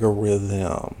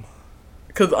algorithm.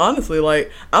 Because honestly,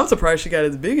 like, I'm surprised she got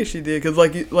as big as she did. Because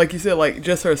like you said, like,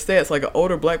 just her stats, like an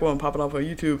older black woman popping off on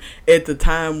YouTube at the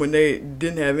time when they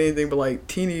didn't have anything but, like,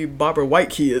 teeny bopper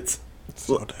white kids.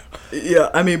 So damn. Yeah,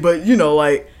 I mean, but, you know,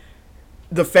 like,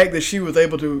 the fact that she was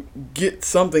able to get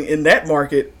something in that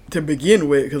market to begin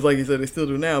with, because like you said, they still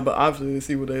do now, but obviously they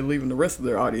see what they're leaving the rest of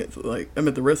their audience, like, I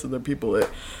mean, the rest of their people at.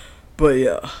 But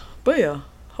yeah,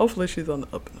 hopefully she's on the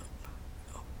up and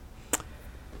up.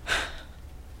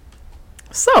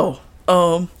 So,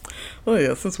 oh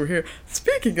yeah, since we're here,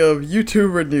 speaking of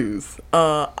YouTuber news,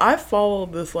 I follow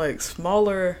this, like,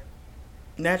 smaller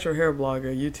natural hair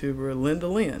blogger, YouTuber, Linda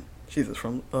Lynn. She's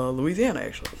from Louisiana,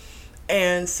 actually.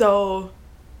 And so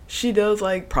she does,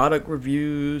 like, product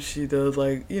reviews. She does,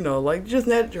 like, you know, like, just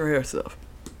natural hair stuff.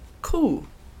 Cool.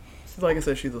 Like I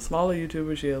said, she's a smaller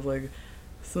YouTuber. She has, like,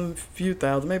 some few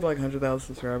thousand, maybe, like, 100,000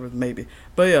 subscribers, maybe.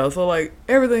 But, yeah, so, like,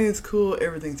 everything's cool.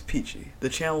 Everything's peachy. The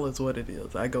channel is what it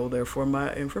is. I go there for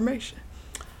my information.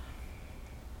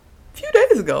 A few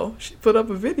days ago, she put up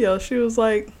a video. She was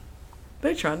like,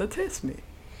 they trying to test me.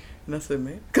 And I said,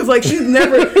 man, because, like, she's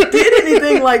never did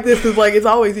anything like this. Because, like, it's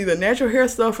always either natural hair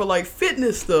stuff or, like,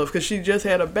 fitness stuff. Because she just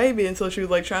had a baby, and so she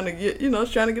was, like, trying to get, you know,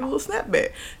 trying to get a little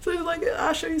snapback. So she's like,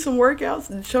 I'll show you some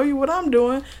workouts and show you what I'm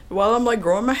doing while I'm, like,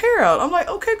 growing my hair out. I'm like,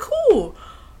 okay, cool.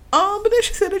 But then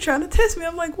she said they're trying to test me.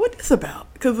 I'm like, what is this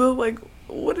about? Because I was like,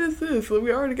 what is this?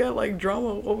 We already got, like,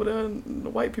 drama over there and the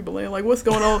white people land. Like, what's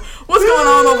going on? What's going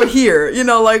on over here? You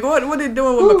know, like, what are they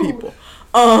doing with my people?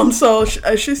 So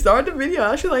she started the video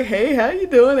out. She's like, hey, how you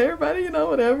doing, everybody? You know,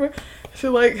 whatever. She's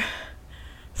like,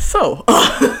 so,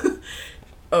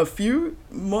 a few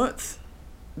months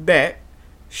back,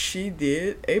 she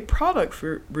did a product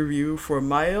review for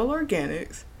Mael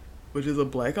Organics, which is a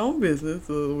black-owned business,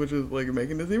 which is, like,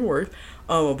 making this even worse,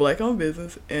 a black-owned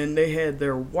business, and they had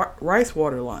their rice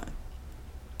water line.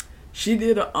 She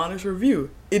did an honest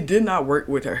review. It did not work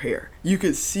with her hair. You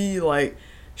could see, like,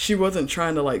 she wasn't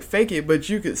trying to, like, fake it, but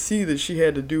you could see that she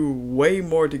had to do way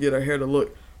more to get her hair to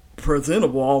look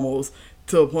presentable almost,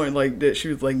 to a point, like, that she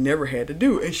was, like, never had to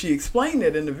do. And she explained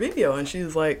it in the video, and she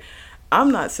was like,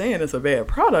 I'm not saying it's a bad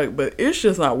product, but it's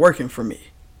just not working for me.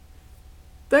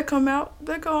 That come out,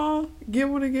 that go on, get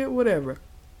what it get, whatever.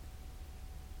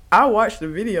 I watch the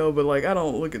video, but, like, I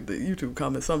don't look at the YouTube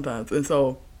comments sometimes. And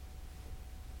so,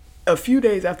 a few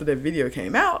days after that video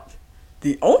came out,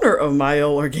 the owner of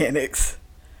Mael Organics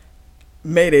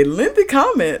made a lengthy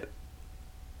comment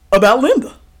about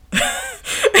Linda.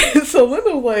 And so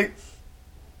Linda was like,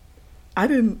 I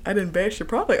didn't bash your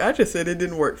product. I just said it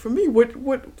didn't work for me.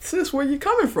 What sis, where you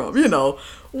coming from? You know,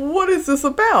 what is this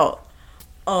about?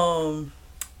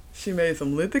 She made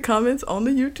some lengthy comments on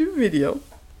the YouTube video.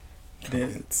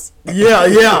 Comments.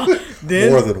 Yeah.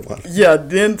 Then More than one. Yeah,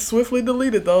 then swiftly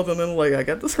deleted those, and then, like, I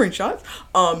got the screenshots.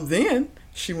 Then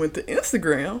she went to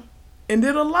Instagram and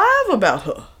did a live about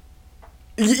her.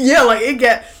 Yeah, like,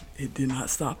 it did not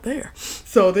stop there.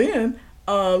 So then,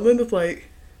 Linda's like,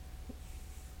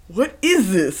 what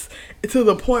is this? To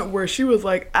the point where she was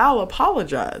like, I'll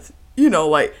apologize. You know,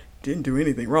 like, didn't do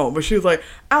anything wrong, but she was like,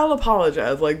 I'll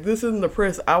apologize. Like, this isn't the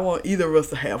press I want either of us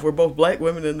to have. We're both black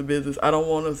women in the business. I don't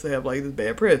want us to have, like, this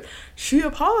bad press. She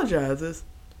apologizes.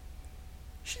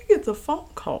 She gets a phone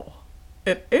call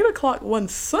at 8 o'clock one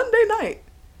Sunday night.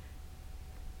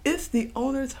 It's the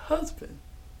owner's husband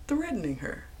threatening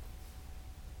her.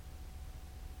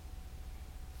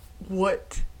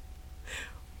 What?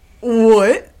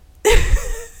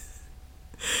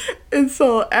 And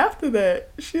so after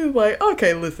that, she was like,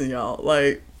 okay, listen, y'all.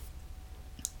 Like,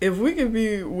 if we can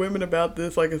be women about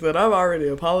this, like I said, I've already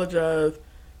apologized.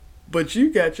 But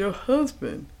you got your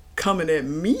husband coming at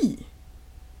me.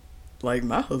 Like,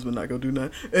 my husband not gonna do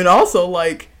nothing. And also,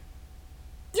 like,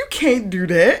 you can't do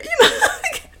that. You know?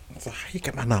 So how you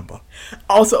get my number?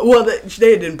 Also, well,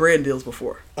 they had done brand deals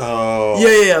before. Oh.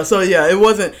 Yeah. So yeah, it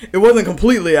wasn't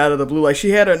completely out of the blue. Like,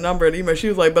 she had her number and email. She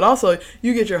was like, but also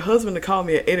you get your husband to call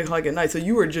me at 8 o'clock at night. So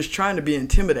you were just trying to be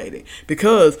intimidating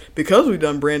because we've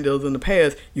done brand deals in the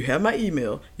past. You have my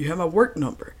email. You have my work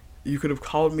number. You could have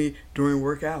called me during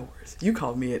work hours. You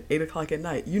called me at 8 o'clock at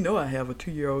night. You know I have a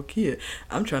 2-year-old kid.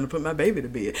 I'm trying to put my baby to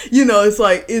bed. You know, it's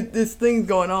like this thing's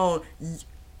going on.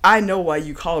 I know why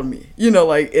you called me. You know,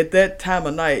 like, at that time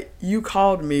of night, you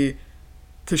called me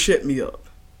to shut me up.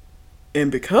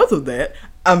 And because of that,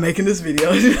 I'm making this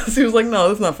video. She was like,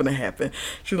 no, it's not finna happen.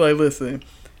 She's like, listen,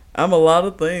 I'm a lot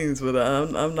of things, but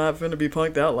I'm not finna be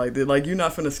punked out like that. Like, you're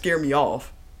not finna scare me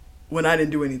off when I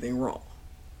didn't do anything wrong.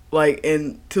 Like,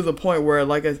 and to the point where,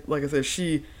 like I said,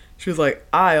 she was like,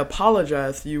 I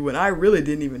apologize to you when I really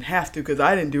didn't even have to because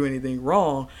I didn't do anything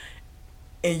wrong.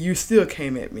 And you still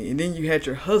came at me. And then you had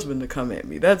your husband to come at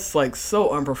me. That's, like,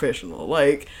 so unprofessional.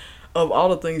 Like, of all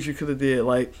the things you could have did,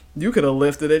 like, you could have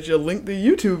left it at your link to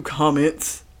YouTube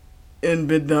comments and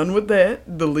been done with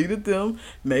that. Deleted them.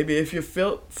 Maybe if you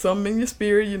felt something in your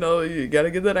spirit, you know, you got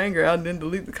to get that anger out and then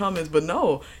delete the comments. But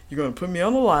no, you're going to put me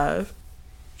on a live,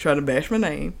 try to bash my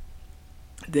name,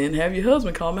 then have your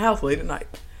husband call my house late at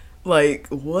night. Like,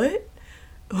 what?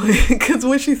 Because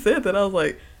when she said that, I was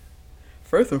like,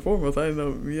 first and foremost, I didn't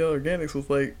know Miele Organics was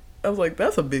like, I was like,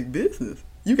 that's a big business.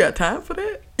 You got time for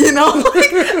that? You know,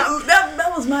 like,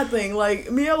 that was my thing.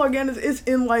 Like, Miele Organics is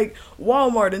in, like,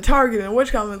 Walmart and Target and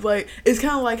which comments, like, it's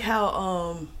kind of like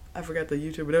how, I forgot the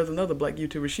YouTuber, there was another black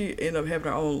YouTuber, she ended up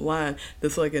having her own line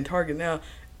that's, like, in Target now.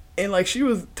 And, like, she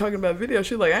was talking about videos.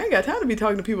 She was like, I ain't got time to be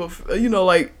talking to people, you know,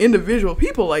 like, individual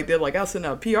people like that. Like, I'll send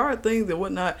out PR things and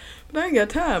whatnot, but I ain't got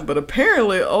time. But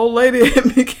apparently, old lady at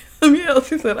Miele,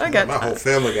 she said, I got my time. My whole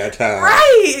family got time.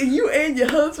 Right! You and your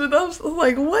husband. I was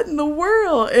like, what in the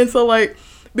world? And so, like,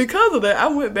 because of that, I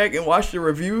went back and watched the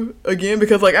review again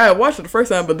because, like, I had watched it the first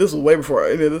time, but this was way before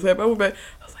any of this happened. I went back.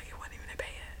 I was like, it wasn't even that bad.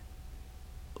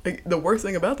 Like, the worst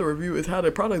thing about the review is how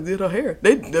the products did her hair.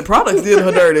 The products did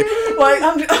her dirty. Like,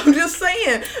 I'm just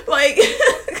saying. Like,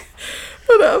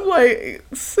 but I'm like,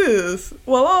 sis,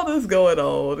 while all this going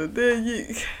on, and then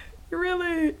you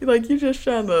really, like, you just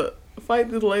trying to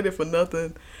fight this lady for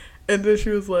nothing. And then she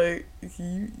was like,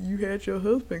 you had your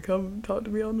husband come talk to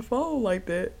me on the phone like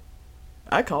that.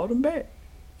 I called him back.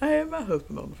 I had my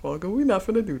husband on the phone because we not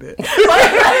finna do that. She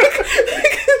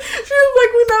was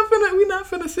like, we not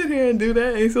finna sit here and do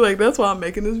that. And he's like, that's why I'm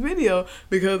making this video,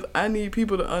 because I need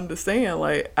people to understand,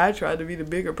 like, I tried to be the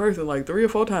bigger person like 3 or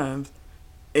 4 times,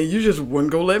 and you just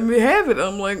wouldn't go let me have it.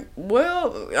 I'm like,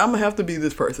 well, I'm gonna have to be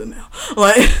this person now.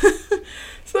 Like,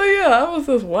 so yeah, I was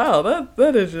just, wow,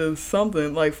 that is just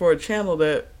something, like, for a channel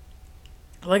that,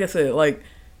 like I said, like,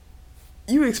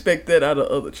 you expect that out of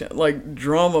other channels, like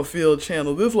drama-filled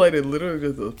channels. This lady literally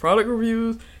just does product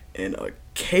reviews and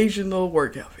occasional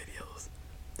workout videos.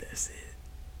 That's it.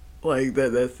 Like,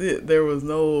 that's it. There was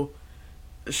no,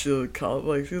 she'll call,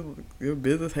 like, she'll your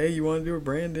business, hey, you want to do a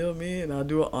brand deal with me? And I'll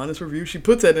do an honest review. She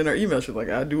puts that in her email. She's like,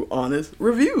 I do honest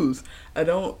reviews. I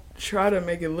don't try to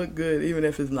make it look good, even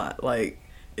if it's not. Like,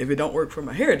 if it don't work for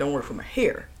my hair, it don't work for my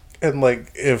hair. And,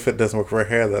 like, if it doesn't work for her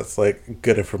hair, that's, like,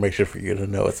 good information for you to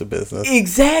know it's a business.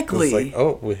 Exactly. It's like,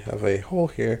 oh, we have a hole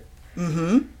here.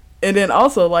 Mm-hmm. And then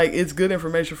also, like, it's good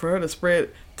information for her to spread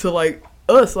to, like,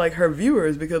 us, like, her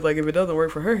viewers, because, like, if it doesn't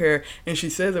work for her hair, and she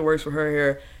says it works for her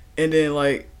hair, and then,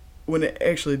 like, when it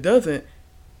actually doesn't,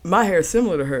 my hair is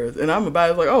similar to hers, and I'm about,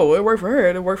 it's like, oh, well, it worked for her,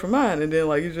 it worked for mine, and then,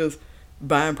 like, you're just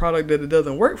buying product that it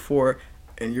doesn't work for,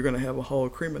 and you're going to have a whole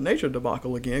Cream of Nature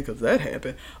debacle again, because that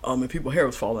happened, and people's hair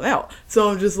was falling out. So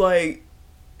I'm just like,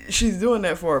 she's doing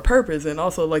that for a purpose. And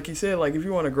also, like you said, like, if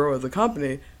you want to grow as a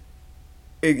company,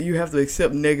 you have to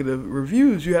accept negative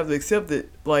reviews. You have to accept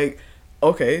it, like,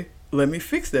 okay, let me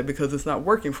fix that because it's not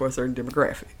working for a certain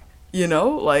demographic. You know,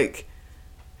 like,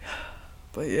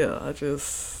 but yeah, I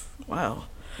just, wow.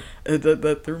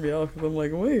 That threw me off because I'm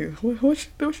like, wait, what's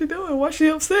she doing? Why's she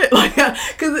upset? Like,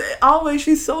 because always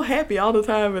she's so happy all the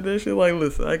time, and then she's like,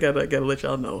 listen, I gotta let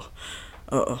y'all know.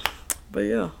 But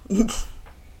yeah.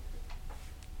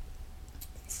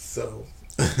 So.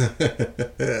 You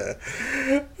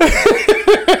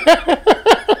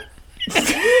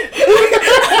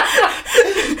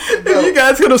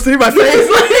guys could have seen my face,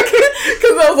 like,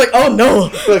 because I was like, oh no.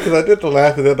 Because I did the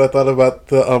laugh, and then I thought about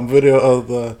the video of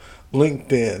the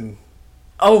LinkedIn.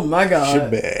 Oh my god.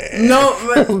 Shebang. No,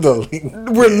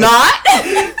 we're not.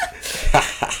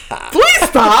 Please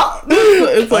stop.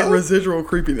 It's like residual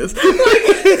creepiness.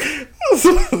 Because,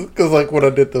 like, when I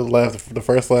did the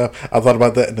first laugh, I thought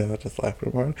about that, and then I just laughed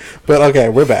more. But okay,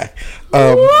 we're back.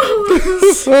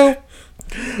 So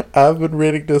I've been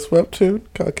reading this webtoon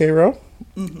called K-Ro.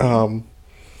 Mm-hmm.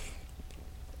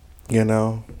 You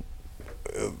know.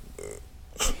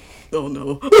 Oh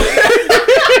no.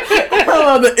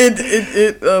 I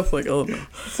was like, oh no.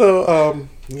 So,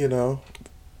 you know,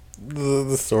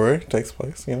 the story takes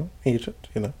place, you know, in Egypt,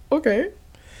 you know. Okay.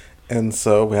 And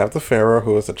so we have the pharaoh,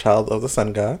 who is a child of the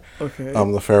sun god. Okay.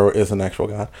 The pharaoh is an actual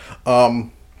god.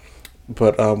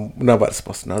 But nobody's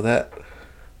supposed to know that.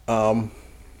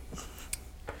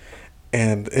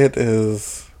 And it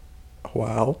is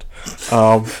wild.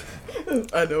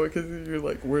 I know it because you're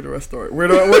like, where do I start? Where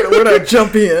do I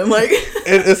jump in? Like,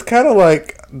 it's kind of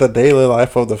like the daily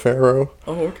life of the pharaoh.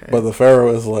 oh, okay. But the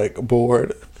pharaoh is like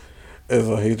bored, and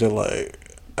so he's just like,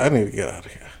 I need to get out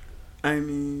of here. I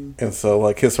mean, and so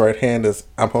like his right hand is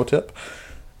Amhotep,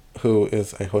 who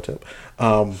is a Hotep.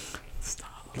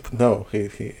 stop. No,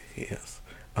 he is.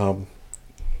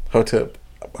 Hotep,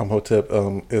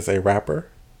 Amhotep is a rapper.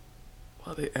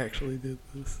 Wow, they actually did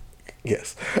this.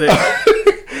 Yes.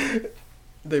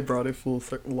 They brought it full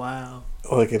circle. Wow.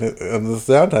 Like in this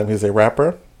downtime, he's a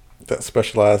rapper that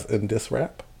specialized in diss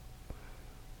rap.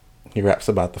 He raps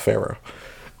about the pharaoh.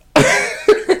 Wait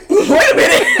a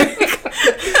minute.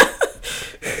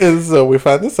 And so we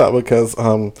find this out because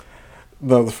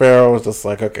the pharaoh was just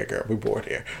like, okay, girl, we bored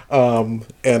here. And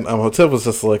Amhotep was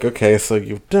just like, okay, so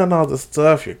you've done all this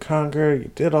stuff, you conquered,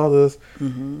 you did all this,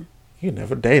 Mm-hmm. you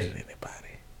never dated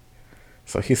anybody.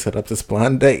 So he set up this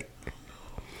blind date.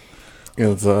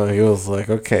 And so he was like,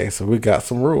 okay, so we got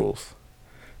some rules.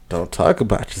 Don't talk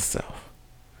about yourself.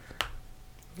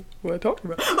 What I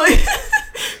talking about? Like,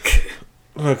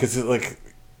 No,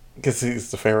 because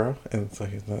he's the pharaoh, and so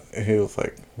he was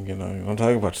like, you know, you don't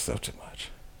talk about yourself too much.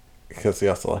 Because he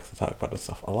also likes to talk about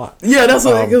himself a lot. yeah, that's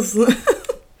what. Because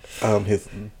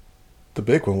the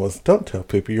big one was, don't tell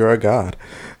people you're a god.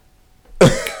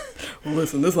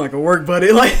 listen, this is like a work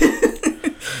buddy. Like,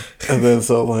 And then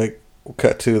so like we'll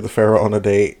cut to the pharaoh on a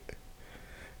date,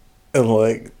 and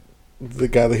like the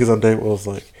guy that he's on a date with was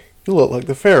like, you look like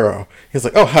the pharaoh. He's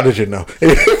like, oh, how did you know?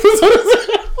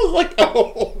 I was like,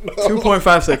 oh no.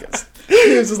 2.5 seconds.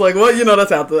 He was just like, well, you know,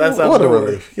 that's out What the a order.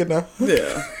 relief, you know.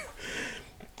 Yeah.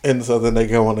 And so then they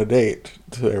go on a date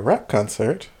to a rap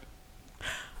concert.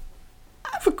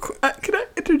 Can I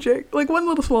interject? Like, one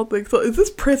little small thing. So, is this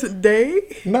present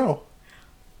day? No.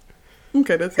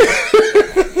 Okay, that's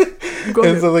it. Go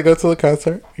And ahead. so they go to the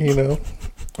concert, you know.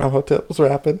 Amhotep was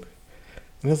rapping.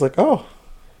 And he's like, oh,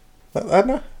 I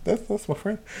know. That's my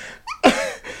friend. And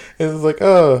it's like,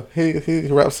 oh, he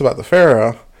raps about the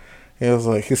pharaoh. He was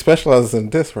like, he specializes in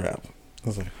diss rap. I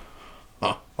was like,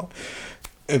 oh.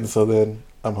 And so then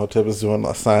Amhotep is doing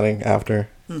a signing after.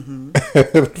 Mm-hmm.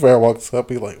 And the pharaoh walks up.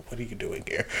 He's like, what are you doing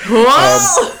here?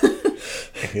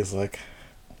 And he's like,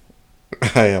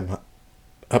 I am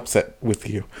upset with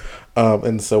you.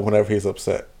 And so whenever he's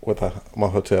upset with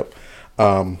Amhotep,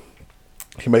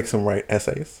 he makes him write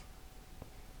essays.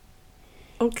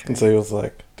 Okay. And so he was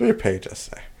like, 3-page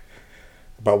essay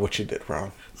about what you did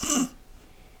wrong.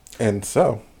 And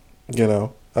so, you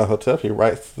know, Amhotep, he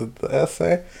writes the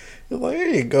essay. He's like, here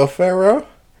you go, Pharaoh.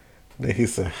 And then he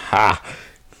said, ha,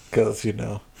 because, you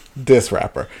know, diss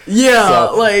rapper. Yeah,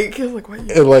 So- like, I was like, what?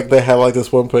 And like they had like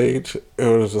this one page. It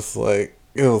was just like,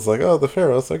 it was like, oh, the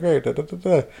pharaoh's so great. Da, da, da,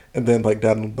 da. And then like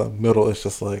down in the middle, it's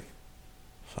just like,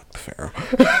 fuck the pharaoh.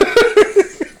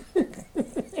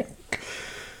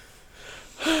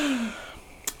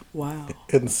 Wow.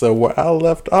 And so where I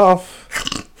left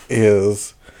off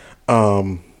is,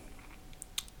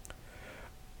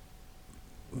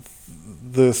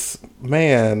 this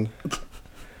man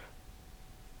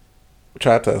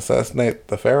tried to assassinate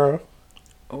the pharaoh.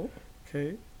 Oh,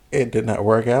 okay. It did not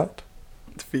work out.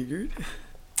 It's figured.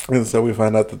 And so we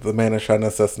find out that the man is trying to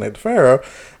assassinate the pharaoh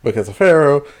because the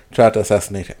pharaoh tried to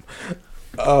assassinate him.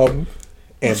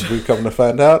 And we come to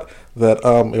find out that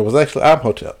it was actually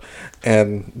Amhotep,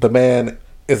 and the man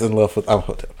is in love with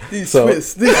Amhotep. These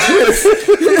twists. These twists.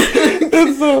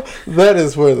 And so that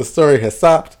is where the story has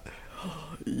stopped.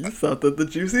 You thought that the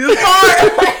juiciest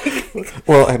part.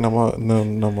 Well, and no more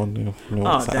new Oh,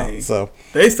 out. dang. So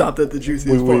They stopped at the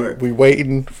juiciest part. we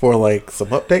waiting for like some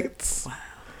updates.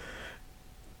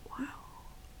 Wow.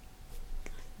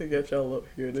 They got y'all up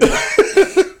here.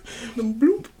 Them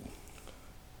bloop.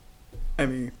 I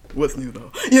mean, what's new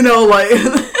though? You know, like.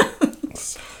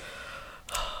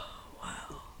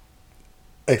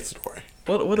 A story.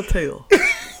 What a tale.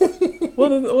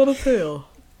 what a tale.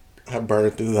 I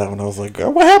burned through that one. I was like,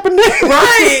 girl, what happened there?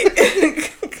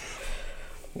 Right.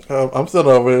 I'm still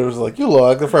over there. It was like, you look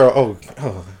like the pharaoh.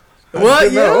 Oh. What?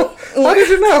 Did you know? How did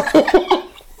you know?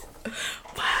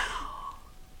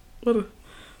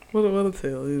 What a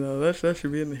tale. You know, that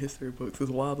should be in the history books. It's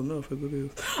wild enough as it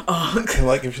is. And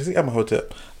like, if you see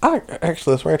Amhotep,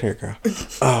 actually, it's right here, girl.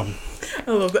 I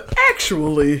love that.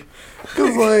 Actually.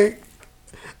 Because like,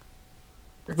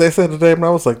 they said the name, and I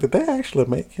was like, did they actually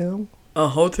make him? A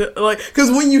hotel, like,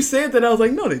 because when you said that, I was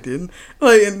like, no, they didn't.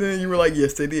 Like, and then you were like,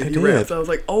 yes, they did. They He did. raps. I was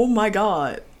like, oh my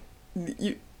god,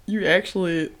 you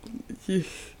actually,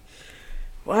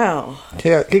 wow.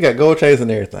 Yeah, he got gold chains and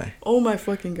everything. Oh my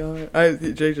fucking god.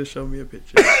 Jay just showed me a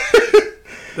picture.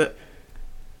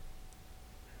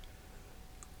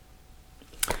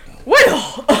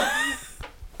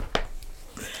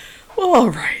 Well, all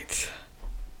right.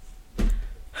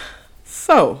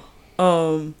 So,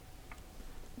 don't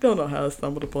know how I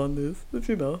stumbled upon this, but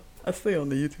I stay on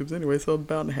the YouTubes anyway, so it's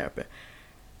bound to happen.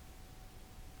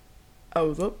 I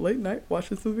was up late night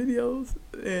watching some videos,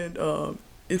 and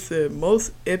it said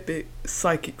most epic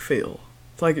psychic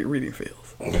reading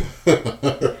fails.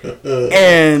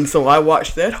 And so I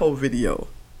watched that whole video,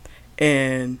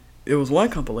 and it was one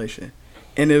compilation,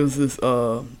 and it was this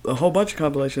a whole bunch of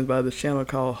compilations by this channel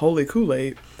called Holy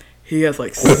Kool-Aid. He has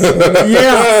like like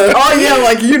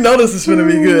this is gonna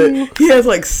be good. He has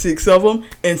like 6 of them,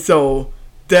 and so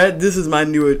this is my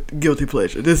new guilty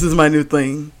pleasure. This is my new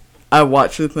thing. I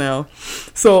watch it now.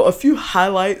 So a few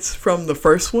highlights from the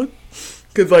first one,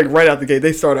 because like right out the gate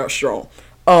they start out strong.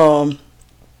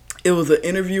 It was an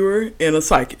interviewer and a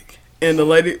psychic, and the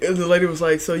lady was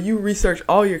like, "So you research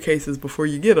all your cases before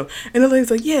you get them?" And the lady's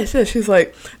like, "Yes." She's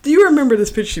like, "Do you remember this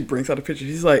picture?" She brings out a picture.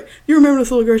 She's like, "You remember this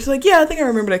little girl?" She's like, "Yeah, I think I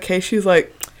remember that case." She's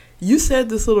like, "You said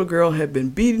this little girl had been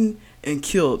beaten and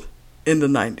killed in the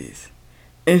 90s."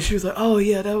 And she was like, "Oh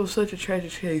yeah, that was such a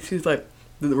tragic case." She's like,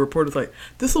 the reporter's like,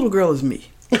 "This little girl is me."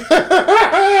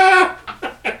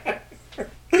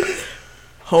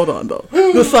 Hold on though.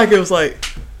 The psychic was like,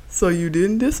 "So you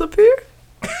didn't disappear?"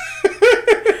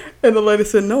 And the lady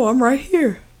said, "No, I'm right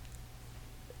here."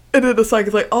 And then the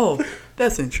psychic's like, "Oh,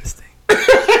 that's interesting." When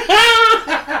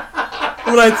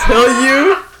I tell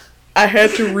you, I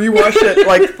had to rewatch it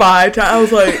like 5 times. I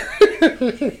was like,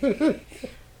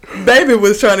 baby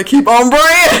was trying to keep on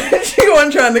brand. She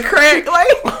wasn't trying to crack. Like,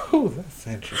 oh, that's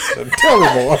interesting. Tell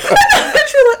me more. She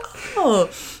was like, "Oh,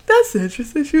 that's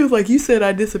interesting." She was like, "You said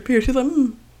I disappeared." She's like,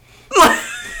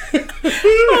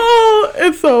 Oh,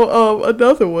 and so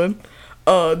another one.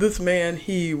 This man,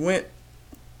 he went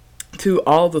to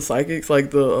all the psychics,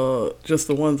 like the just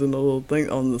the ones in the little thing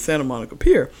on the Santa Monica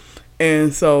Pier,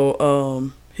 and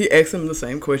so he asked them the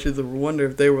same questions and wonder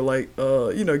if they were like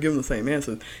give him the same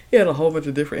answers. He had a whole bunch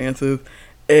of different answers,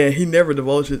 and he never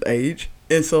divulged his age.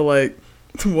 And so like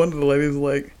one of the ladies was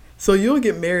like, "So you'll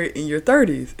get married in your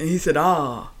 30s?" And he said,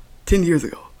 10 years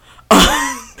ago.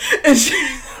 And she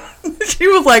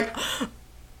was like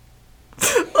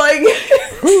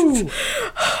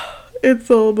and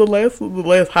so the last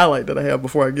highlight that I have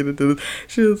before I get into this,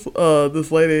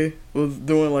 this lady was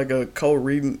doing like a cold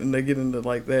reading, and they get into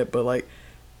like that, but like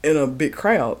in a big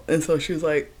crowd. And so she was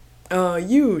like,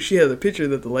 she has a picture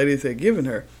that the ladies had given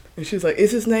her, and she's like,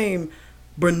 "Is his name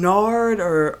Bernard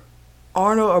or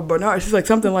Arnold or Bernard?" She's like,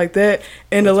 something like that.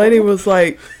 And the lady was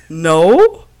like,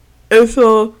 "No." And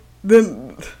so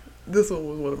then this one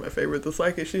was one of my favorites. The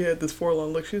psychic, she had this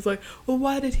forlorn look. She's like, "Well,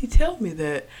 why did he tell me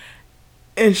that?"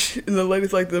 And the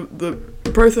lady's like, the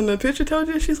person in the picture told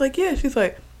you? She's like, "Yeah." She's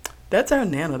like, "That's our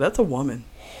Nana. That's a woman."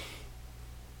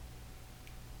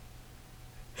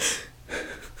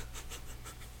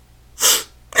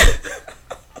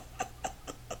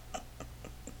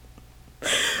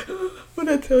 When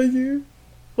I tell you,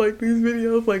 like, these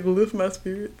videos, like, lift my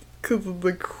spirits because of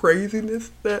the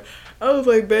craziness that I was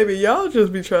like, baby, y'all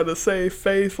just be trying to save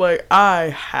face. Like,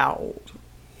 I howled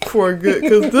for a good,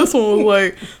 because this one was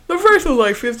like, the first one was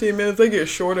like 15 minutes. They get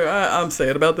shorter. I'm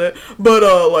sad about that. But,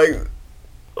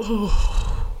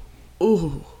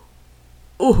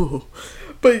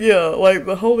 but yeah, like,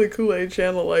 the Holy Kool-Aid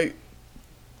channel, like,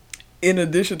 in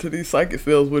addition to these psychic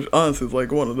fails, which honestly is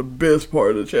like one of the best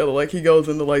part of the channel, like he goes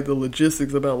into like the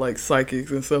logistics about like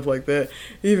psychics and stuff like that.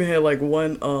 He even had like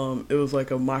one, it was like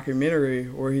a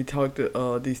mockumentary where he talked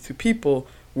to these 2 people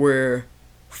where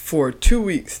for 2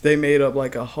 weeks they made up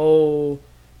like a whole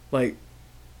like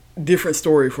different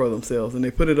story for themselves, and they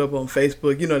put it up on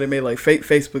Facebook. They made like fake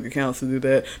Facebook accounts to do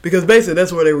that, because basically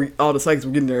that's where all the psychics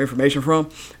were getting their information from.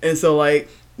 And so like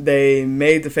they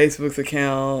made the Facebook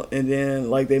account, and then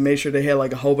like they made sure they had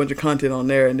like a whole bunch of content on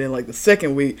there, and then like the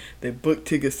second week they booked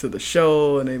tickets to the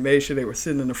show, and they made sure they were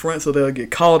sitting in the front so they'll get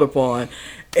called upon.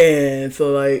 And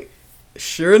so like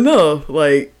sure enough,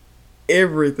 like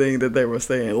everything that they were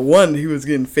saying, 1, he was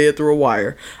getting fed through a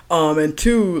wire, and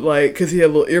 2, like, because he had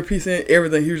a little earpiece in,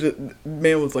 everything, he was just,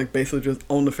 man was like basically just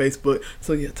on the Facebook,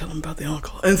 so yeah, tell him about the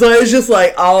uncle. And so it's just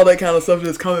like all that kind of stuff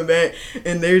just coming back,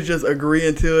 and they're just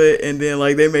agreeing to it. And then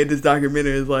like they made this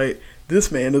documentary, it's like,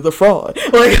 this man is a fraud,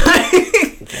 like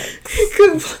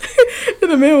cause,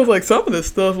 and the man was like, some of this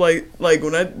stuff, like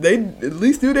when they at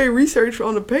least do their research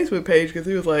on the Facebook page, because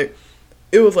he was like,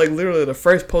 it was like literally the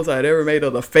first post I had ever made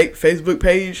of the fake Facebook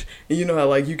page. And you know how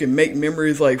like you can make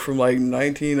memories like from like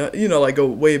 19, like go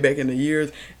way back in the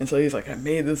years. And so he's like, I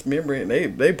made this memory,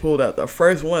 and they pulled out the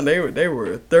first one. They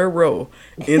were third row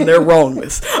in their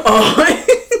wrongness.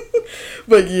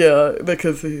 But yeah,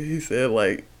 because he said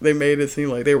like they made it seem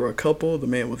like they were a couple. The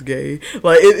man was gay.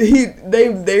 Like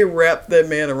they wrapped that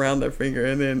man around their finger,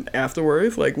 and then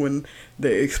afterwards, like when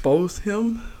they exposed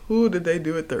him, who did they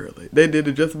do it thoroughly? They did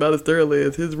it just about as thoroughly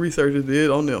as his researchers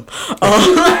did on them.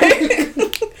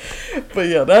 But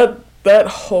yeah, that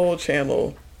whole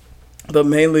channel, but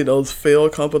mainly those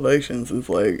failed compilations, is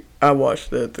like I watched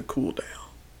that to cool down,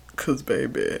 cause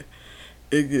baby,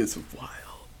 it gets wild.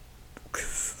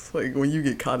 It's like when you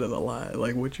get caught in a lie,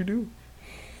 like what you do.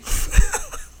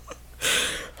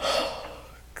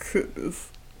 Goodness.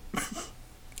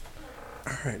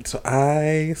 All right, so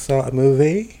I saw a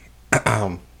movie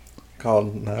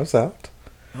called Knives Out.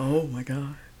 Oh my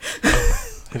god.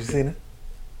 Have you seen it?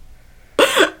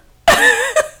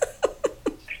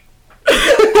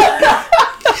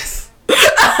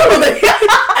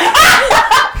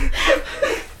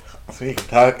 So we can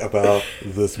talk about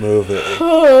this movie.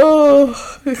 Oh.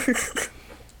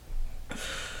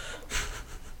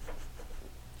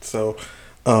 So,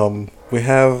 we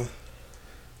have.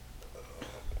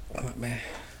 Oh, man.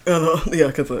 Oh, no, yeah,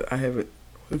 because I haven't.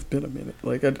 It's been a minute.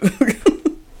 Like I.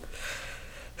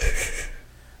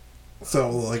 So,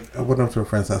 like, I went up to a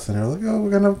friend's house and they were like, "Oh,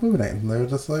 we're gonna have a movie night," and they were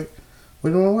just like, "What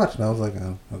do you want to watch?" And I was like, I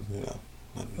don't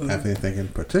have anything in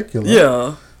particular."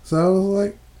 Yeah. So I was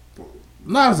like,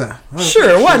 "Knives Out."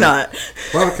 Sure, why not?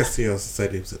 Robert Castillo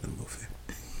said he was in the movie,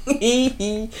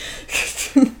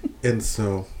 and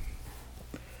so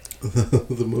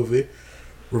the movie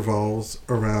revolves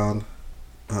around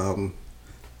the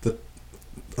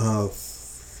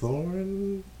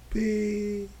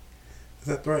Thornby. Is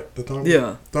that right? The Thornby?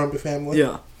 Yeah. Thornby family?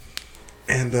 Yeah.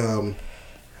 And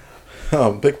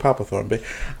Big Papa Thornby.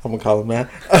 I'm gonna call him that.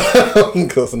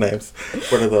 Close names.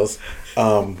 One of those.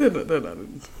 They're not.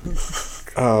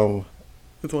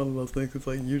 It's one of those things. It's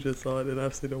like you just saw it and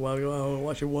I've seen it a while ago. I want to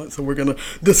watch it once, so we're gonna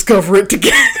discover it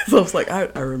together. So I was like, I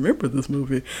remember this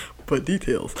movie, but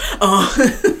details.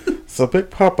 So Big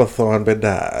Papa Thornby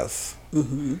dies.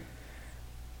 Mm-hmm.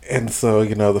 And so,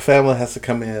 the family has to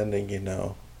come in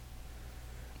and,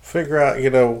 figure out,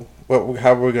 how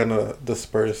we're going to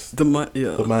disperse the money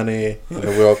in the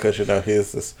will, because,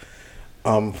 he's this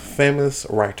famous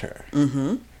writer.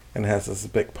 Mm-hmm. And has this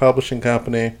big publishing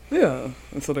company. Yeah.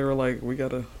 And so they were like, we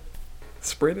got to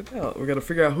spread it out. We got to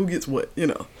figure out who gets what,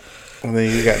 And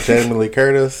then you got Jamie Lee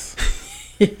Curtis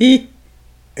in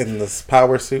this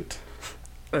power suit.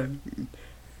 And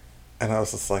I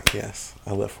was just like, yes,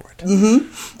 I live for it. Mm-hmm.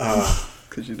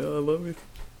 Because I love it.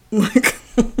 Like,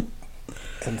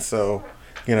 and so,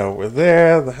 we're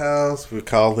there at the house. We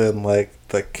called in, like,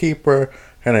 the keeper.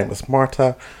 Her name is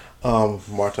Marta.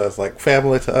 Marta is, like,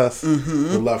 family to us. Mm-hmm.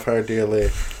 We love her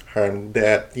dearly. Her and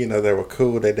Dad, they were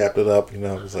cool. They dapped it up. I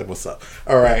was like, what's up?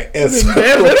 All right. And so,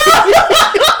 oh,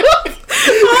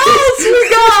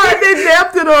 sweet God. They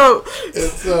dapped it up.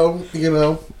 And so,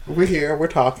 we're here. We're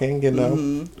talking,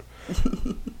 Mm-hmm.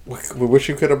 We wish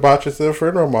you could have brought us to the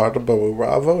funeral, Marta, but we were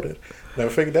outvoted. Never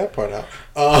figured that part out.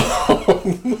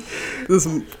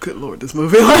 Good Lord, this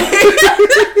movie.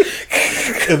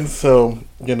 And so,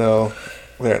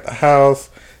 they're at the house.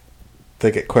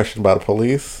 They get questioned by the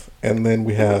police. And then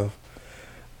we have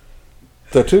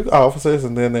the two officers,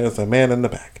 and then there's a man in the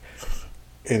back.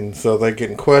 And so they're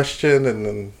getting questioned, and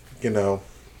then,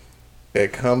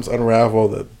 it comes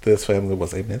unraveled that this family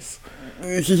was a miss.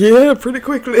 Yeah, pretty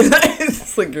quickly.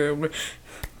 It's like, girl,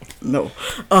 no.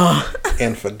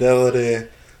 Infidelity,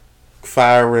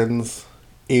 firings,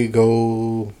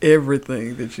 ego.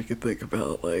 Everything that you could think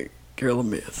about, like, girl, a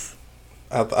miss.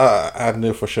 I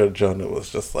knew for sure Jonah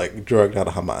was just, like, drugged out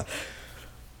of her mind.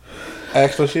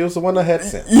 Actually, she was the one that had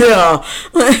sense. Yeah.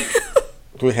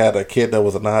 We had a kid that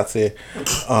was a Nazi.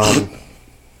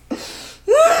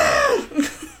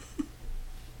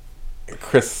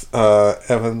 Chris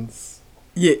Evans.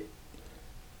 Yeah.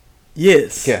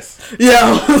 Yes. Yes.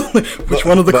 Yeah. Which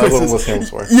one of the Chris's? That one was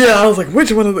Hemsworth. Yeah, I was like,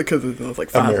 which one of the? Because it was like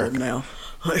 5 America. of them now.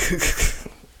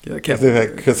 Yeah, Captain.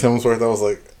 Then Chris Hemsworth, I was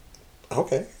like,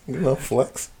 okay,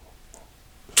 flex.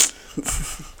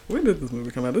 When did this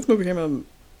movie come out? This movie came out in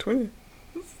 20.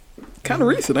 Kind of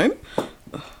recent, ain't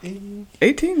it?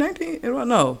 18, 19?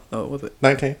 No, was it?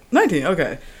 19. 19,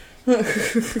 okay.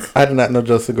 I did not know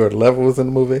Joseph Gordon-Levitt was in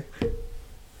the movie.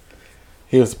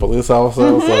 He was a police officer.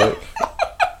 I was like,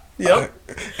 yep.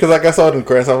 Because like I saw it in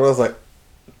credits, I was like,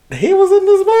 he was in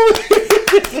this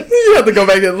movie. You have to go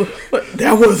back and look.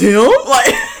 That was him.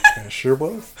 Like, it sure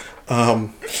was.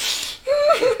 And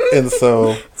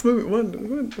so this movie,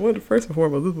 one first and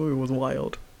foremost, this movie was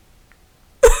wild.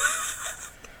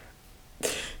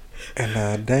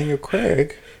 And Daniel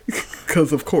Craig,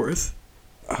 because of course,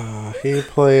 He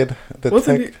played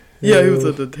Wasn't detective. he? Yeah, he was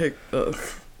a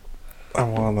detective. I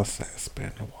want to say it's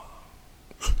been a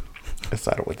while. It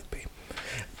started with a B.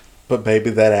 But maybe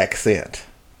that accent.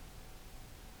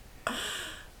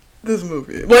 This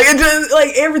movie, like it just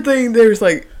like everything. There's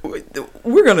like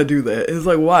we're gonna do that. It's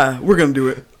like why we're gonna do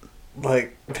it.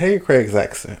 Like Daniel Craig's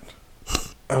accent.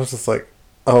 I was just like,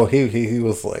 oh, he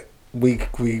was like, we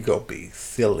gonna be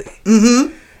silly.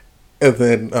 Mm-hmm. And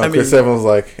then Chris Evans was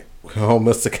like, oh,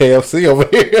 Mr. KFC over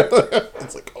here.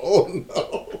 It's like, oh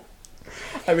no.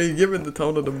 I mean, given the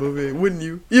tone of the movie, wouldn't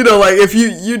you? You know, like if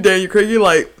you Daniel Craig, you're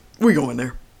like, we going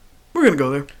there. We're gonna go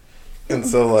there. And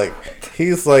so, like,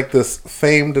 he's like this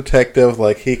famed detective,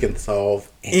 like he can solve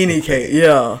any case,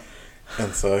 yeah.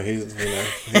 And so he's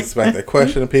back there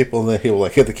questioning people, and then he'll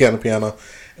like hit the piano,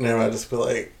 and everybody just be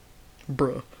like,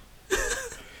 "Bruh."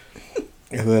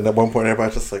 And then at one point,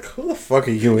 everybody's just like, "Who the fuck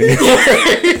are you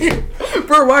anyway?"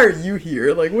 Bro, why are you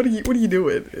here? Like, what are you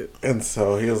doing? And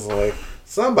so he was like,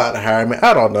 "Somebody hired me.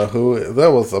 I don't know who.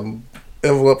 There was an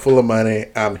envelope full of money.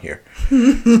 I'm here."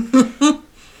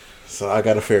 So I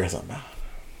got to figure something out.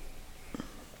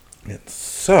 And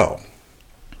so,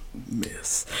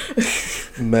 mess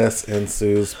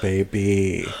ensues,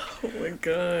 baby. Oh my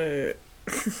god.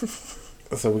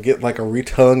 So we get like a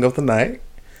retelling of the night,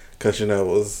 because it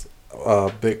was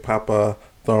Big Papa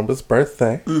Thornberry's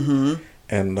birthday, mm-hmm.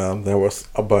 and there was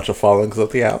a bunch of fallings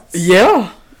of the outs.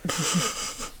 Yeah.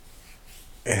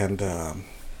 And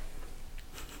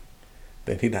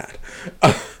then he died.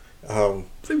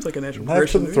 Seems like a natural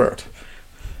knife to the throat.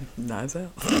 Knives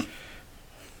out.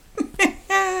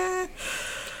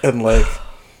 And like,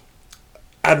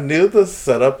 I knew the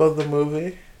setup of the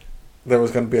movie, there was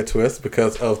going to be a twist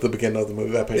because of the beginning of the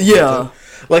movie. I paid attention.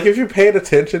 Like if you paid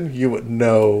attention, you would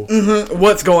know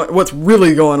what's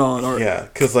really going on. Or yeah,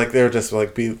 because like there would just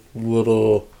like be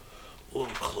little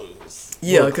clues.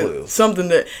 Yeah, because something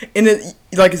that, and it,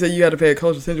 like I said, you had to pay a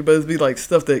close attention, but it'd be like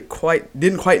stuff that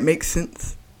didn't quite make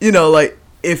sense. You know, like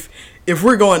if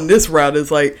we're going this route,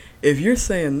 it's like if you're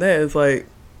saying that, it's like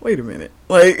wait a minute.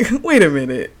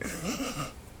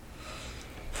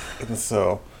 And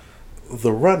so,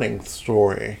 the running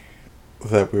story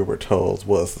that we were told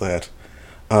was that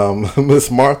Miss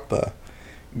Martha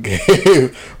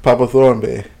gave Papa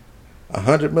Thornberry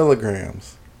 100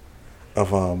 milligrams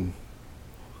of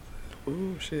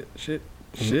ooh, shit.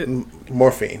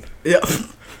 Morphine. Yeah.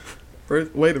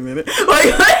 First, wait a minute.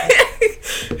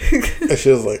 And she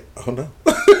was like, oh no.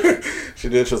 She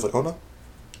was like, oh no.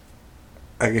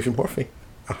 I gave you morphine.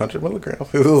 100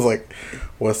 milligrams. It was like,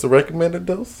 what's the recommended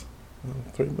dose?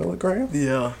 3 milligrams?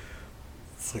 Yeah.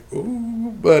 It's like,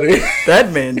 ooh, buddy.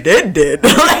 That man dead.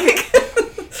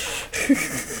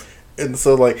 And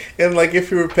so, like,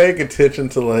 if you were paying attention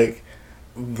to, like,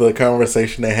 the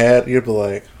conversation they had, you'd be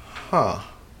like, huh.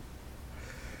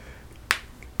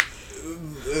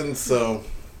 And so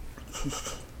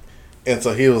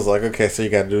he was like, okay, so you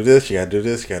gotta do this, you gotta do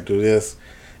this, you gotta do this.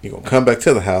 You're gonna come back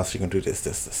to the house, you're gonna do this,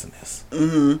 and this.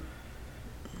 Mm-hmm.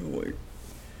 Wait.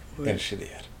 And she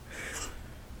did.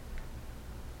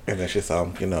 And then she saw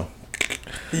him,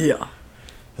 Yeah.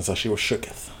 And so she was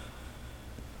shooketh.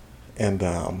 And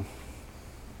I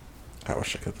was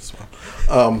shooketh as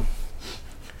well.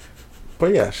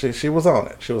 But yeah, she was on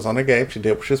it. She was on the game. She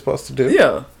did what she was supposed to do.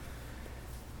 Yeah.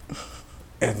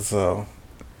 And so,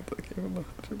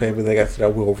 maybe they got to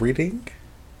that Will reading.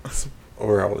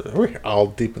 We're all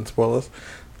deep in spoilers.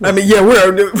 I mean, yeah,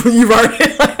 you've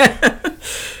already.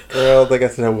 Well, they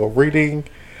got to that Will reading,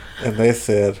 and they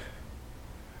said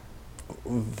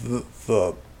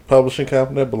the publishing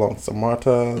company belongs to Martha,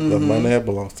 mm-hmm. the money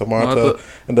belongs to Martha,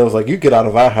 and they was like, you get out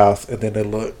of our house, and then they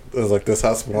look, it was like, this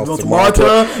house belongs to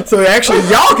Martha. So actually,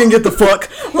 y'all can get the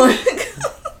fuck.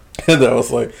 And I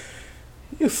was like,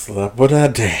 you slept with her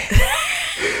dad.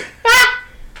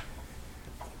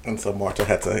 And so Martha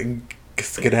had to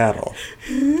skedaddle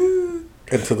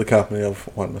into the company of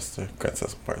one Mr.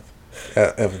 Princess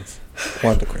Evans.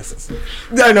 One of the Chris's.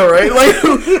 I know, right? Like,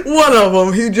 one of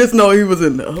them, he just know he was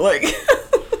in there. Like,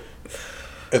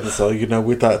 and so,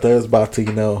 we thought they was about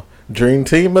to, dream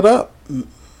team it up.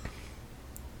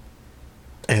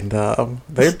 And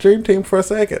they dream team for a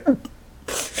second.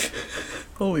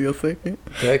 Only a second.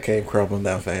 That came crumbling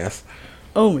down fast.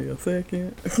 Only a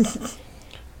second.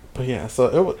 But yeah, so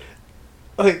it was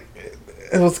like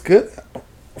it was good.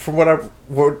 From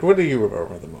what do you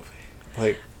remember of the movie?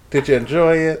 Like, did you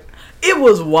enjoy it? It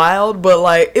was wild, but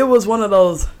like it was one of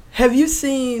those. Have you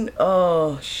seen?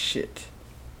 Oh shit!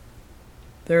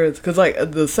 There is, because like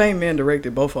the same man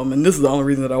directed both of them, and this is the only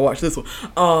reason that I watched this one.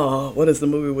 What is the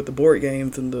movie with the board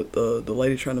games and the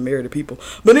lady trying to marry the people?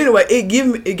 But anyway, it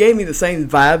gave me the same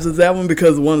vibes as that one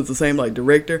because one is the same like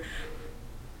director.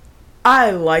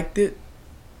 I liked it.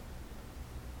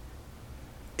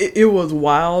 It was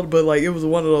wild, but like it was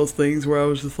one of those things where I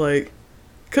was just like,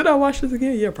 could I watch this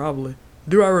again? Yeah, probably.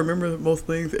 Do I remember most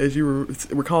things as you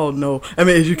recall? No. I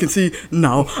mean, as you can see,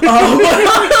 no.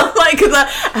 Like, cause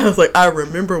I was like, I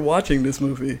remember watching this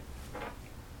movie.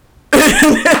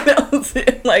 That was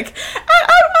it. Like,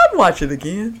 I'd watch it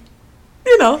again.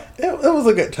 You know. It was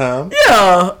a good time.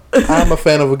 Yeah. I'm a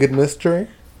fan of a good mystery.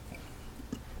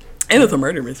 And it's a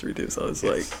murder mystery too, so it's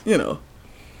like, you know,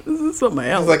 this is something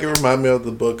else. It's like, it reminded me of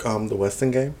the book, The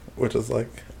Weston Game, which is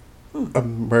like a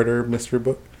murder mystery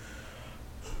book.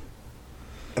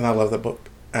 And I love that book.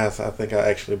 As I think I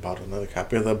actually bought another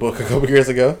copy of that book a couple years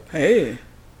ago. Hey.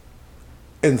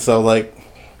 And so, like,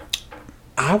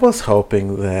 I was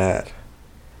hoping that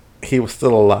he was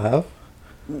still alive,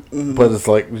 but it's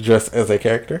like just as a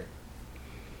character.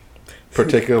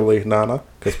 Particularly Nana,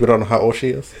 because we don't know how old she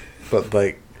is, but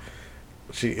like,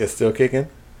 she is still kicking.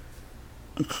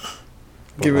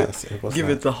 Give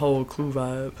it the whole Clue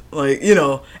vibe. Like, you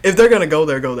know, if they're gonna go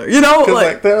there, go there. You know,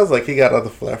 like there was like, he got other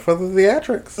flair for the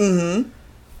theatrics. Mm-hmm.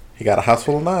 He got a house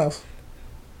full of knives.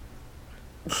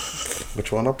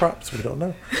 Which one are props? We don't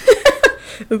know.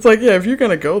 It's like, yeah, if you're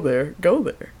gonna go there, go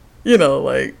there. You know,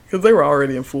 like, because they were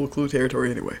already in full Clue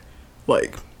territory anyway.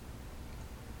 Like,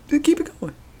 just keep it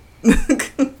going. Yeah.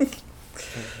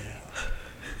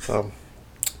 So,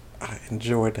 I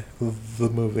enjoyed the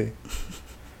movie.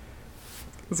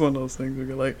 It's one of those things where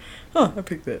you're like, huh, I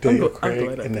picked that. Daniel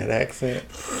Craig in that accent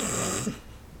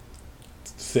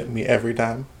sent me every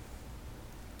time.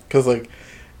 Because, like,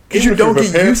 you don't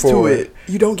get used to it.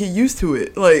 You don't get used to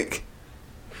it. Like,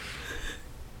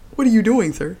 what are you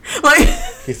doing, sir? Like,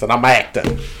 he said, I'm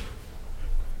acting.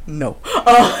 No.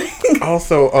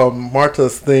 Also,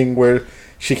 Marta's thing where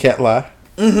she can't lie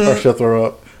or she'll throw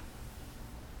up.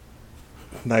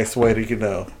 Nice way to, you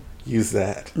know, use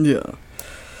that. Yeah.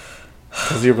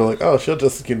 Because you'll be like, oh, she'll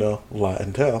just, you know, lie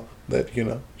and tell that, you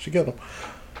know, she got him.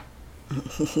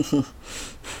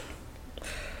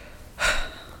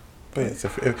 But yes,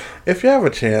 if you have a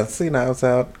chance, see Knives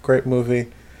Out, great movie.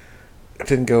 I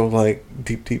didn't go like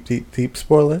deep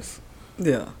spoilers.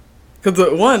 Yeah. Because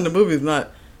the movie's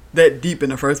not that deep in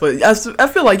the first place. I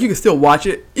feel like you can still watch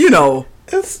it, you know.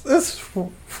 It's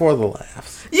for the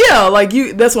laughs. Yeah, like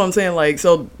that's what I'm saying. Like,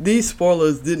 so these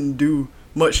spoilers didn't do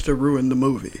much to ruin the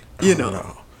movie, you know.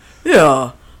 No.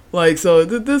 Yeah, like, so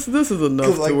this is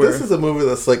enough. Like, to where this is a movie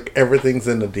that's like everything's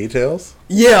in the details.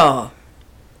 Yeah.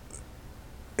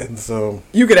 And so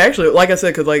you could actually, like I said,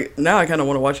 because like now I kind of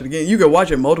want to watch it again. You could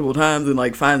watch it multiple times and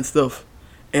like find stuff,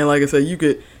 and like I said, you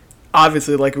could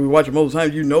obviously, like, if we watch it multiple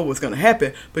times, you know what's gonna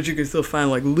happen, but you can still find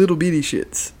like little bitty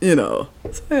shits, you know.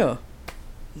 So yeah.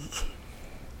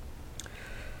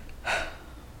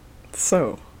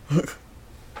 So,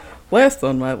 last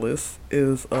on my list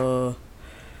is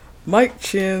Mike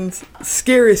Chen's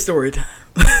Scary Story Time.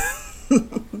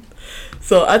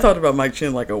 So I talked about Mike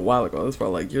Chen like a while ago. This was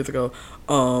probably like years ago.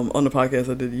 On the podcast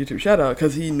I did a YouTube shout out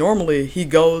because he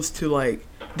goes to like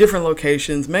different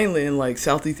locations, mainly in like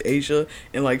Southeast Asia,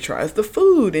 and like tries the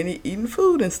food and eating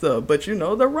food and stuff. But you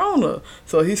know, the Rona,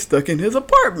 so he's stuck in his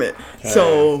apartment.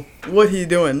 So what he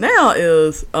doing now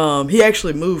is he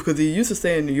actually moved because he used to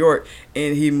stay in New York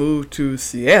and he moved to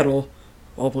Seattle.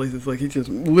 All places, like he just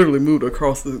literally moved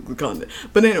across the continent.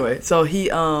 But anyway, so he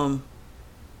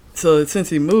so since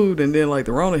he moved and then like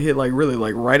the Rona hit like really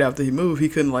like right after he moved, he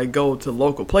couldn't like go to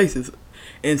local places,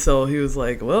 and so he was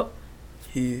like, well,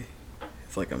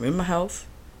 it's like, I'm in my house,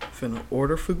 finna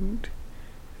order food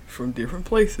from different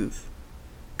places,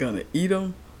 gonna eat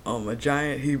them on a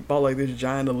giant. He bought like this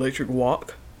giant electric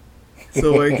wok,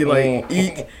 so he could like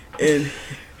eat and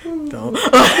don't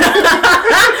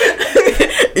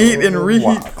eat and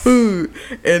reheat food,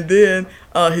 and then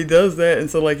he does that, and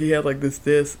so like he had like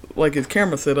this like his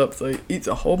camera set up, so he eats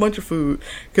a whole bunch of food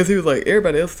because he was like,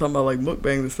 everybody else was talking about like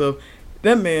mukbangs and stuff.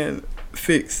 That man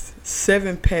fixed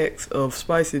 7 packs of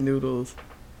spicy noodles,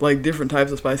 like different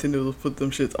types of spicy noodles, put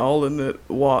them shits all in the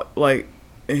wok, like,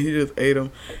 and he just ate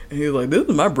them, and he was like, this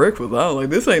is my breakfast. I was like,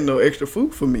 this ain't no extra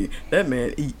food for me. That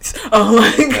man eats.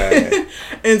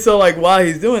 And so like while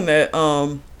he's doing that,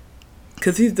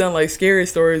 because he's done like scary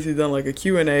stories, he's done like a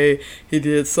Q&A, he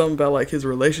did something about like his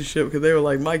relationship, because they were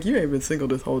like, Mike, you ain't been single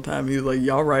this whole time. He was like,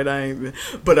 y'all right, I ain't been,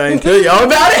 but I ain't tell y'all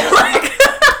about it. Like,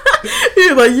 he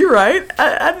was like, you're right,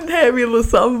 I didn't have me a little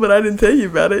something, but I didn't tell you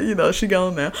about it, you know, she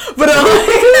gone now. But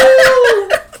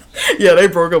Yeah, they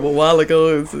broke up a while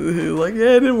ago. And so he was like,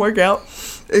 yeah, it didn't work out.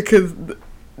 Because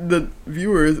the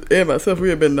viewers and myself, we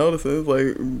had been noticing, it's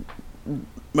like,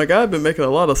 my guy had been making a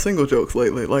lot of single jokes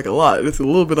lately, like a lot. It's a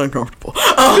little bit uncomfortable.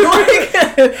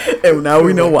 And now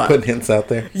we know why. Putting hints out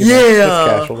there. Just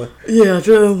casually. Yeah,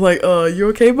 just like, you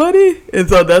okay, buddy? And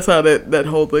so that's how that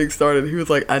whole thing started. He was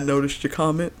like, I noticed your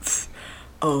comments.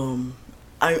 I'm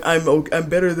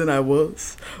better than I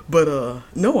was, but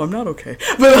no, I'm not okay.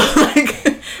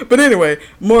 But but anyway,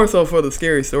 more so for the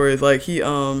scary stories. Like he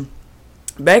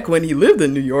back when he lived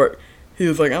in New York, he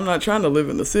was like, I'm not trying to live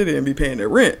in the city and be paying their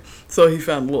rent. So he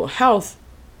found a little house,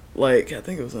 like I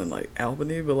think it was in like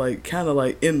Albany, but like kind of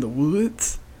like in the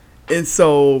woods, and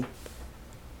so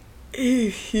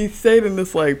he stayed in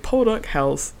this like podunk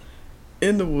house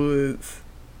in the woods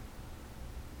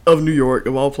of New York,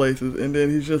 of all places, and then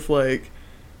he's just like,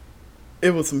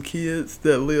 it was some kids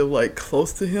that lived like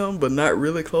close to him, but not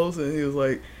really close, and he was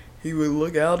like, he would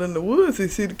look out in the woods and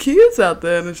see the kids out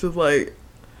there, and it's just like,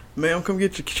 ma'am, come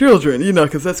get your children,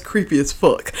 because that's creepy as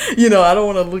fuck. I don't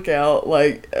want to look out,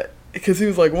 like, because he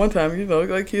was like, one time,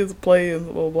 like kids play and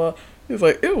blah, blah, blah. He was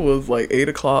like, it was like 8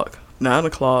 o'clock, 9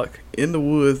 o'clock in the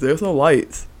woods, there's no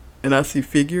lights, and I see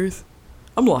figures.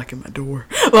 I'm locking my door.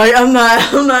 Like, I'm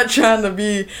not trying to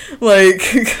be, like,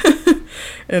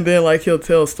 and then, like, he'll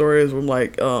tell stories from,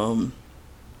 like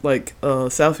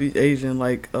Southeast Asian,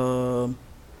 like,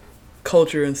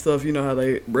 culture and stuff, how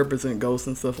they represent ghosts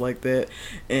and stuff like that.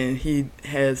 And he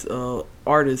has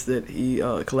artists that he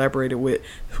collaborated with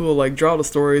who will, like, draw the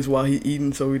stories while he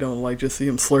eating, so we don't, like, just see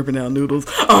him slurping out noodles.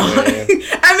 This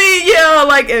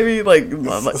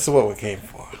is what we came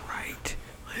for.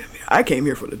 I came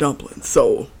here for the dumplings.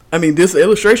 So, this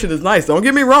illustration is nice. Don't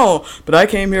get me wrong, but I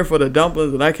came here for the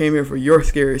dumplings, and I came here for your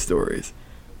scary stories.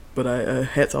 But I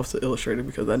hats off to Illustrator,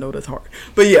 because I know that's hard.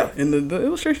 But yeah, and the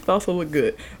illustrations also look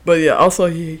good. But yeah, also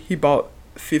he bought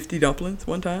 50 dumplings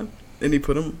one time, and he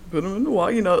put them in the wall.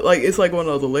 Like, it's like one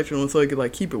of those electric ones, so he could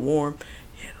like keep it warm.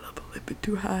 He had a little bit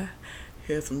too high.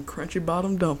 He had some crunchy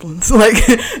bottom dumplings. Like,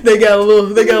 they got a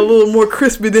little more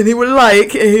crispy than he would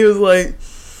like, and he was like,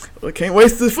 well, can't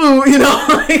waste the food,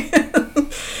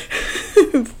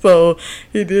 So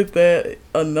he did that.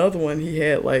 Another one, he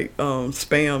had like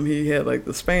spam. He had like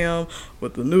the spam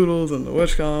with the noodles and the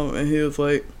wishcom, and he was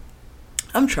like,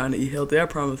 I'm trying to eat healthy, I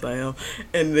promise I am.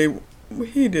 And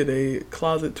he did a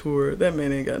closet tour. That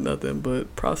man ain't got nothing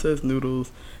but processed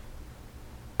noodles,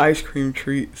 ice cream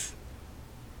treats,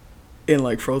 and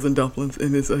like frozen dumplings.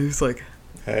 And he's like,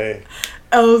 hey.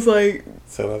 I was like,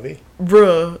 c'est la vie.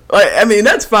 Bruh. Like,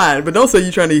 that's fine, but don't say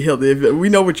you're trying to eat healthy. We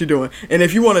know what you're doing. And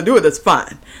if you want to do it, that's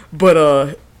fine. But,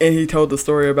 and he told the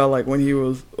story about, like, when he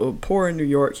was poor in New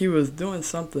York, he was doing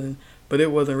something, but it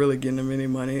wasn't really getting him any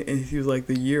money. And he was like,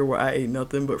 the year where I ate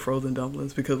nothing but frozen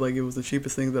dumplings, because, like, it was the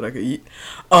cheapest thing that I could eat.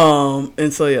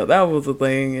 And so, yeah, that was a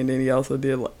thing. And then he also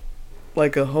did,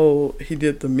 like he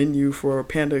did the menu for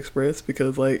Panda Express,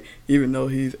 because, like, even though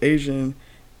he's Asian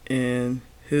and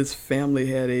his family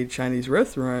had a Chinese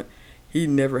restaurant, he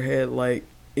never had, like,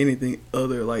 anything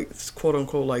other, like,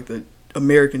 quote-unquote, like, the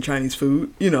American Chinese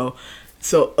food,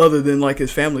 so other than, like, his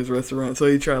family's restaurant. So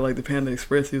he tried, like, the Panda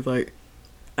Express. He was like,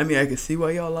 I can see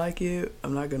why y'all like it.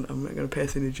 I'm not gonna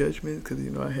pass any judgment, because,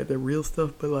 I had the real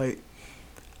stuff, but, like,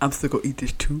 I'm still gonna eat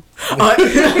this, too.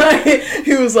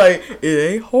 He was like,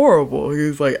 it ain't horrible. He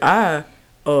was like, I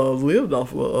lived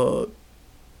off of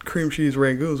cream cheese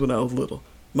rangoons when I was little.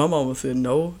 My mama said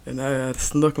no, and I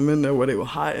snuck them in there where they were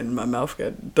hot, and my mouth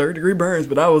got 30-degree burns,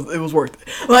 but it was worth it.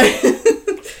 Like,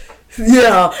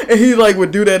 yeah, and he, like,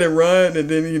 would do that and run, and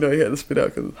then, he had to spit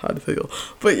out because it's hot as hell.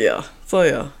 But yeah, so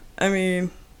yeah, the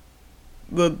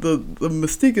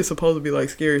mystique is supposed to be, like,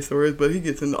 scary stories, but he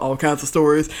gets into all kinds of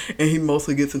stories, and he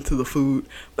mostly gets into the food.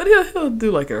 But he'll do,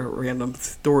 like, a random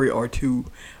story or two,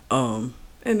 and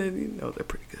then, they're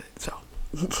pretty good, so...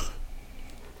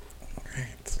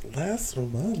 Last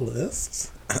on my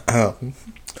list,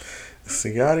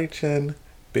 Sayari-chan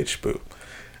Bitch Boo.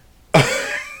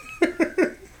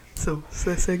 So,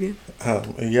 say again?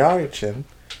 Yari-chan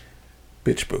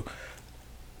Bitch Boo.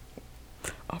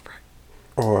 All right.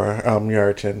 Or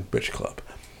Yari-chan Bitch Club.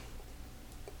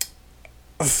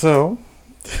 So,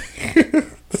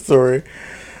 the story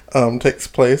takes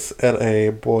place at a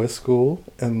boys' school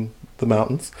in the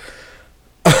mountains.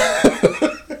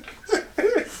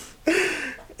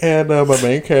 And my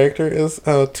main character is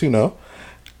Tuno,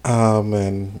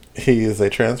 and he is a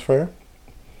transfer.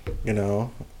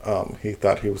 He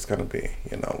thought he was going to be,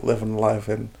 living life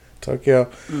in Tokyo.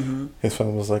 Mm-hmm. His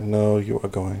family was like, no, you are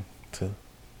going to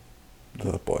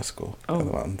the boys' school in the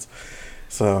mountains.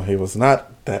 So he was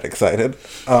not that excited.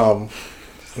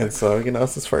 And so,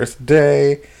 it's his first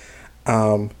day.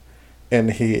 And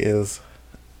he is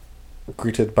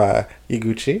greeted by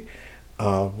Iguchi.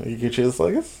 Iguchi is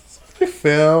like, it's a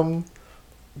film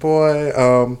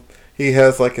boy. He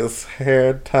has like his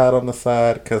hair tied on the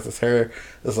side because his hair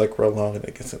is like real long and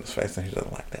it gets in his face and he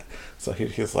doesn't like that. So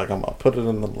he's like, I'm going to put it in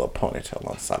a little ponytail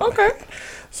on the side of my head.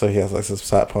 So he has like his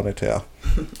side ponytail.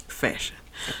 Fashion.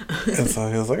 And so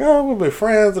he was like, oh, we'll be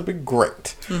friends. It'll be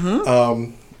great.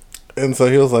 And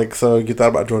so he was like, so you thought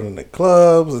about joining the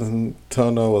clubs? And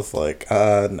Tono was like,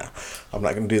 no, I'm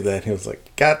not going to do that. And he was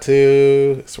like, got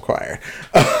to. It's required.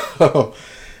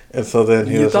 And so then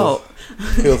he was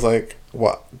like,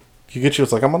 what? Iguchi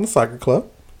was like, I'm on the soccer club.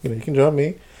 You can join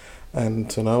me. And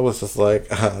Tono was just like,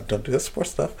 don't do that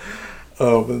sports stuff.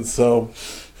 And so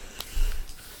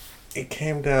it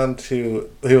came down to,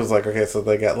 he was like, okay, so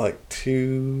they got like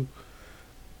 2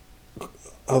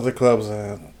 other clubs,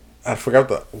 and I forgot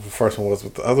what the first one was,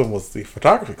 but the other one was the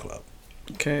photography club.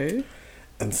 Okay.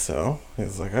 And so he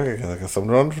was like, okay, I got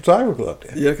something on the photography club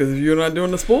then. Yeah, because you're not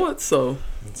doing the sports, so.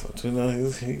 And so,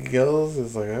 he goes,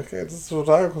 he's like, okay, this is the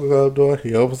photography club door.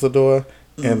 He opens the door,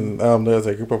 and there's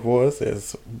a group of boys.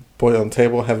 There's a boy on the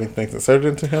table having things inserted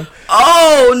into him.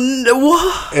 Oh, no,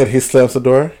 what? And he slams the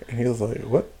door, and he was like,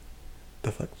 what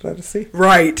the fuck did I just see?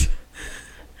 Right.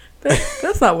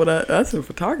 That's not what that's in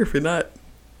photography, not,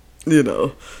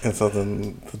 And so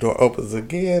then the door opens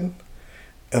again,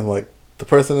 and like the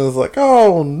person is like,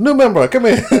 oh, new member, come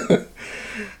in. And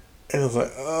it's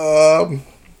like,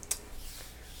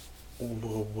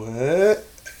 what?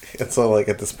 And so like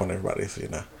at this point everybody's,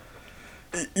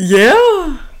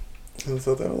 Yeah. And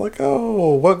so they were like,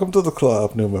 oh, welcome to the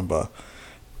club, new member.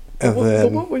 And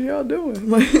then what were y'all doing?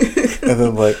 and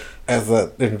then like as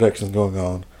that introduction's going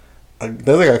on,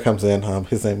 another guy comes in,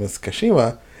 his name is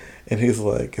Kashima, and he's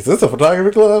like, is this a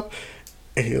photography club?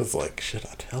 And he was like, should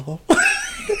I tell him?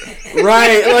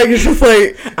 Right, like it's just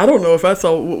like, I don't know if I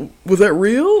saw, was that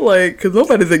real? Like, because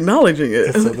nobody's acknowledging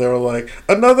it. And so they were like,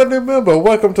 another new member,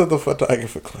 welcome to the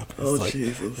photography club. Oh, like,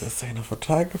 Jesus. This ain't a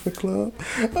photography club.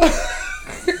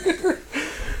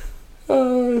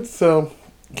 So,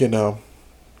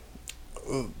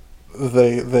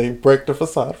 they break the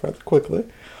facade rather quickly.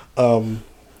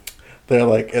 They're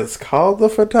like, it's called the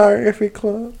photography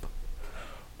club,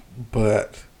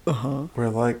 but we're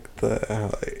like the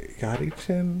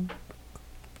Yari-chin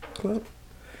club.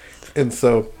 And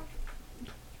so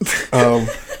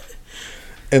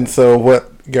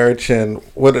what Yari-chin,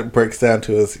 what it breaks down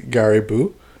to is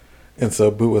Yari-bu. And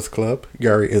so bu is club,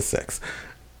 Yari is sex.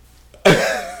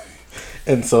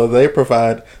 And so they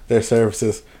provide their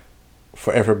services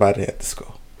for everybody at the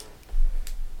school.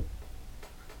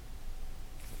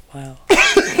 Wow.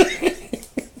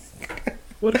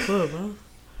 What a club, huh?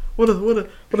 What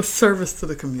a service to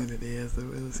the community as it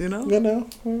is,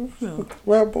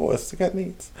 We're our boys. They got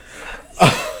needs.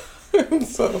 and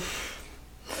so,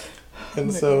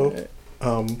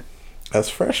 as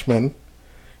freshmen,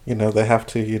 they have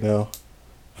to,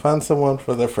 find someone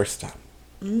for their first time.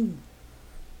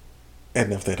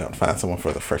 And if they don't find someone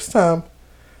for the first time,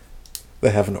 they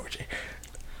have an orgy.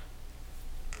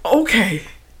 Okay.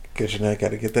 Because, got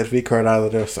to get that V card out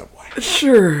of there some way.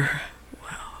 Sure.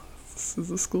 Wow. This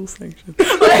is a school sanction.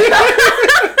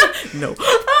 No.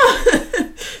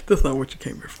 That's not what you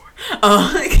came here for.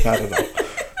 Not at all.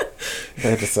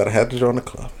 They just said I had to join the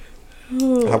club.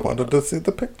 I wanted to see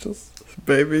the pictures.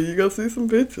 Baby, you go see some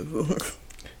pictures.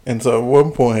 And so at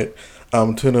one point,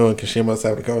 Tuno and Kashima was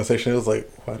having a conversation. He was like,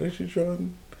 why did you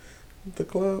join the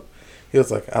club? He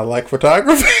was like, I like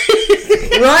photography.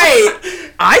 Right.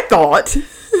 I thought.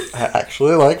 I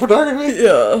actually like photography.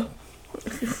 Yeah.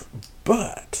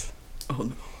 But. Oh,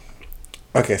 no.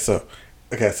 Okay, so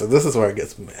this is where it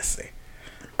gets messy.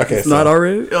 Okay, it's not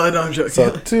already? Oh, no, I'm joking.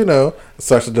 So Tuno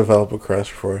starts to develop a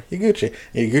crush for Iguchi.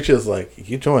 And Iguchi is like,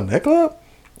 you joined that club?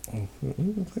 And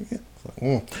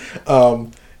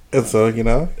so,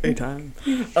 A time.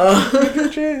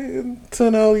 Iguchi and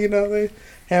Tuno, they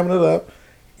hamming it up.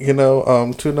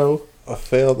 Tuno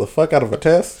failed the fuck out of a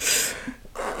test.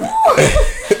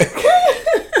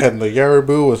 And the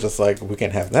Yaribu was just like, we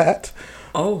can't have that.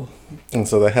 Oh. And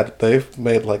so they've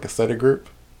made like a study group.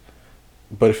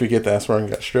 But if you get the answer wrong, you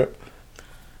got stripped.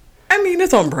 I mean,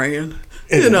 it's on brand.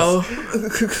 And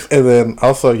then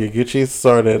also Iguchi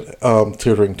started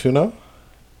tutoring Tuno.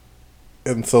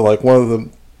 And so like one of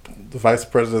the vice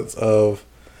presidents of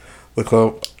the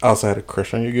club also had a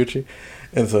crush on Iguchi.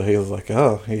 And so he was like,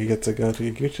 oh, you get to go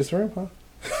to Iguchi's room, huh?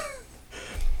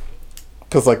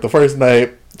 Because like the first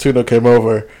night Tuno came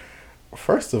over,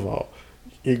 first of all,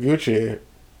 Iguchi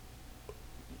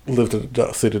lived in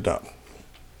the city dump.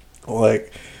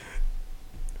 like,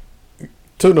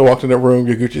 Tuna walked in the room.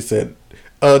 Yaguchi said,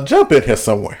 "Jump in here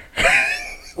somewhere."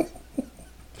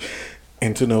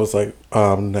 And Tuna was like,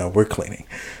 "No, we're cleaning."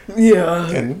 Yeah.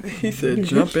 And he said,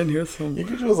 "Jump in here somewhere."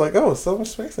 Yaguchi was like, "Oh, so much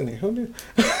space in here. Who knew?"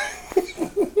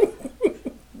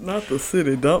 Not the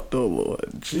city dump, though, Lord.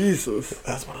 Jesus.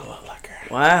 That's what it looked like.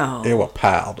 Wow. They were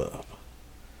piled up.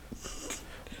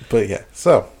 But yeah,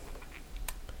 so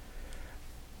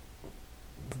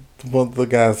one of the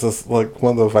guys is like,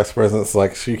 one of the vice presidents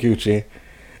like Shiguchi,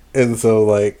 and so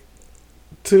like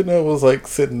Tuna was like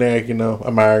sitting there, you know,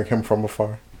 admiring him from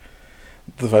afar.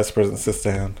 The vice president sits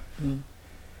down.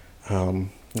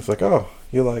 He's like, "Oh,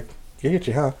 you like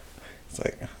Shiguchi, huh?" It's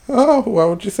like, "Oh, why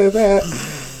would you say that?"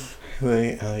 And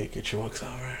then Shiguchi walks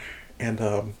over,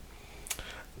 and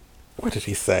what did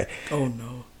he say? Oh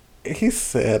no. He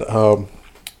said,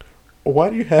 "Why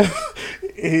do you have?"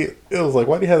 It was like,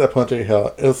 "Why do you have that punch in your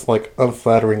head? It's like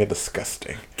unflattering and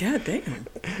disgusting." God damn.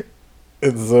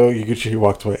 And so Yaguchi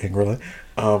walked away angrily.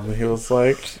 He was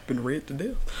like, She's been read to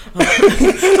death.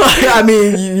 I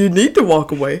mean, you need to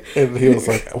walk away. and he was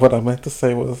like, "What I meant to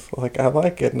say was like, I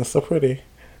like it and it's so pretty."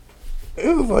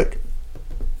 It was like,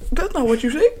 That's not what you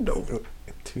said, though.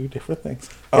 two different things.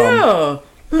 Yeah.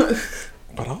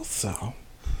 But also,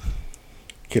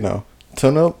 you know,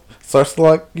 Tuna starts to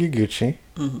like Yaguchi,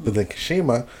 but then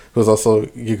Kashima, who's also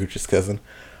Yaguchi's cousin,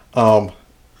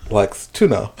 likes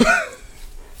Tuna.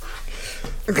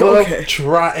 Okay.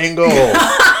 Triangle.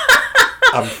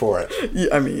 I'm for it. Yeah,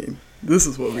 I mean, this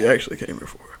is what we actually came here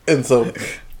for. And so,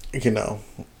 you know,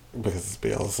 because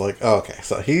Bill's like, oh, okay,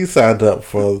 so he signed up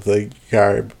for the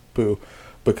Yaribu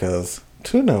because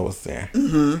Tuna was there.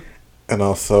 And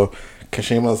also,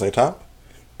 Kashima is a top,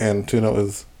 and Tuna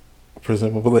is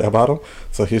presumably a bottom.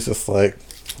 So he's just like,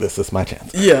 this is my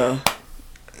chance. Yeah.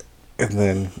 And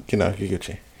then, you know,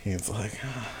 Yaguchi, he's like,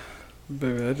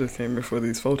 Baby, I just came here for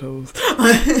these photos.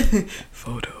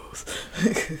 Photos.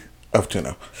 of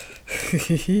Tuna. Because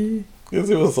he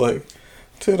was like,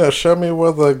 Tuna, show me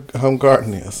where the home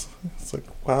garden is. It's like,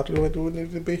 why do we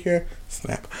need to be here?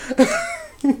 Snap.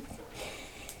 You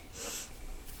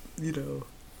know,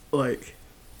 like,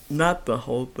 not the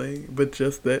whole thing, but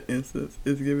just that instance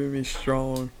is giving me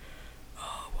strong.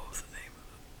 Oh, what was the name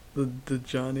of the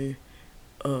Johnny,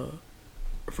 from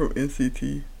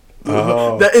NCT.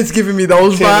 Oh. That is giving me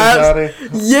those Tim and vibes.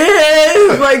 Johnny.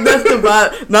 Yes, like that's the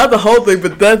vibe. Not the whole thing,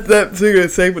 but that's that particular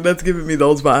segment. That's giving me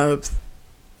those vibes.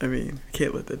 I mean,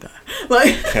 can't let that die.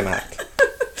 Like, Cannot.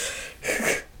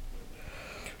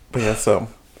 But yeah, so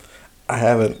I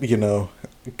haven't, you know,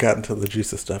 gotten to the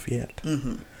juicy stuff yet.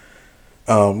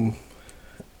 Or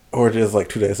just like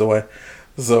 2 days away.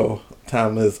 So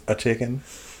time is a chicken.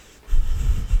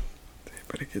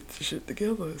 better get the shit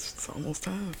together. It's almost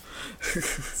time.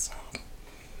 So,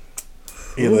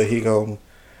 either he gonna,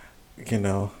 you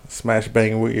know, smash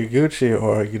banging with your Gucci,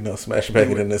 or, you know, smash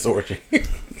banging in this orgy.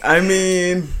 I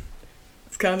mean,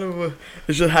 it's kind of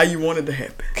it's just how you want it to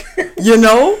happen. You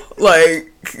know?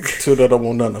 Like, Tuna don't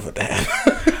want none of it to happen.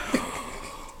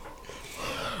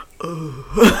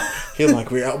 He's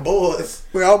like, we out boys.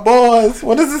 We out boys.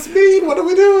 What does this mean? What are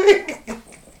we doing?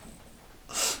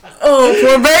 oh,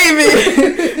 poor baby.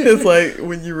 It's like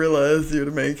when you realize you're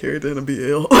the main character in a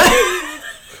BL.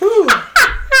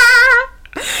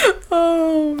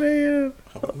 Oh, man.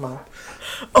 Mom.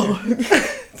 Oh.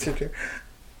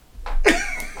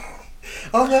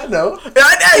 On that note.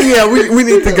 Yeah, we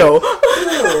need to go.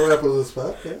 We'll wrap up this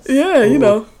podcast. Yeah, you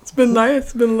know, it's been nice.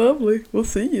 It's been lovely. We'll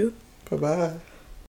see you. Bye-bye.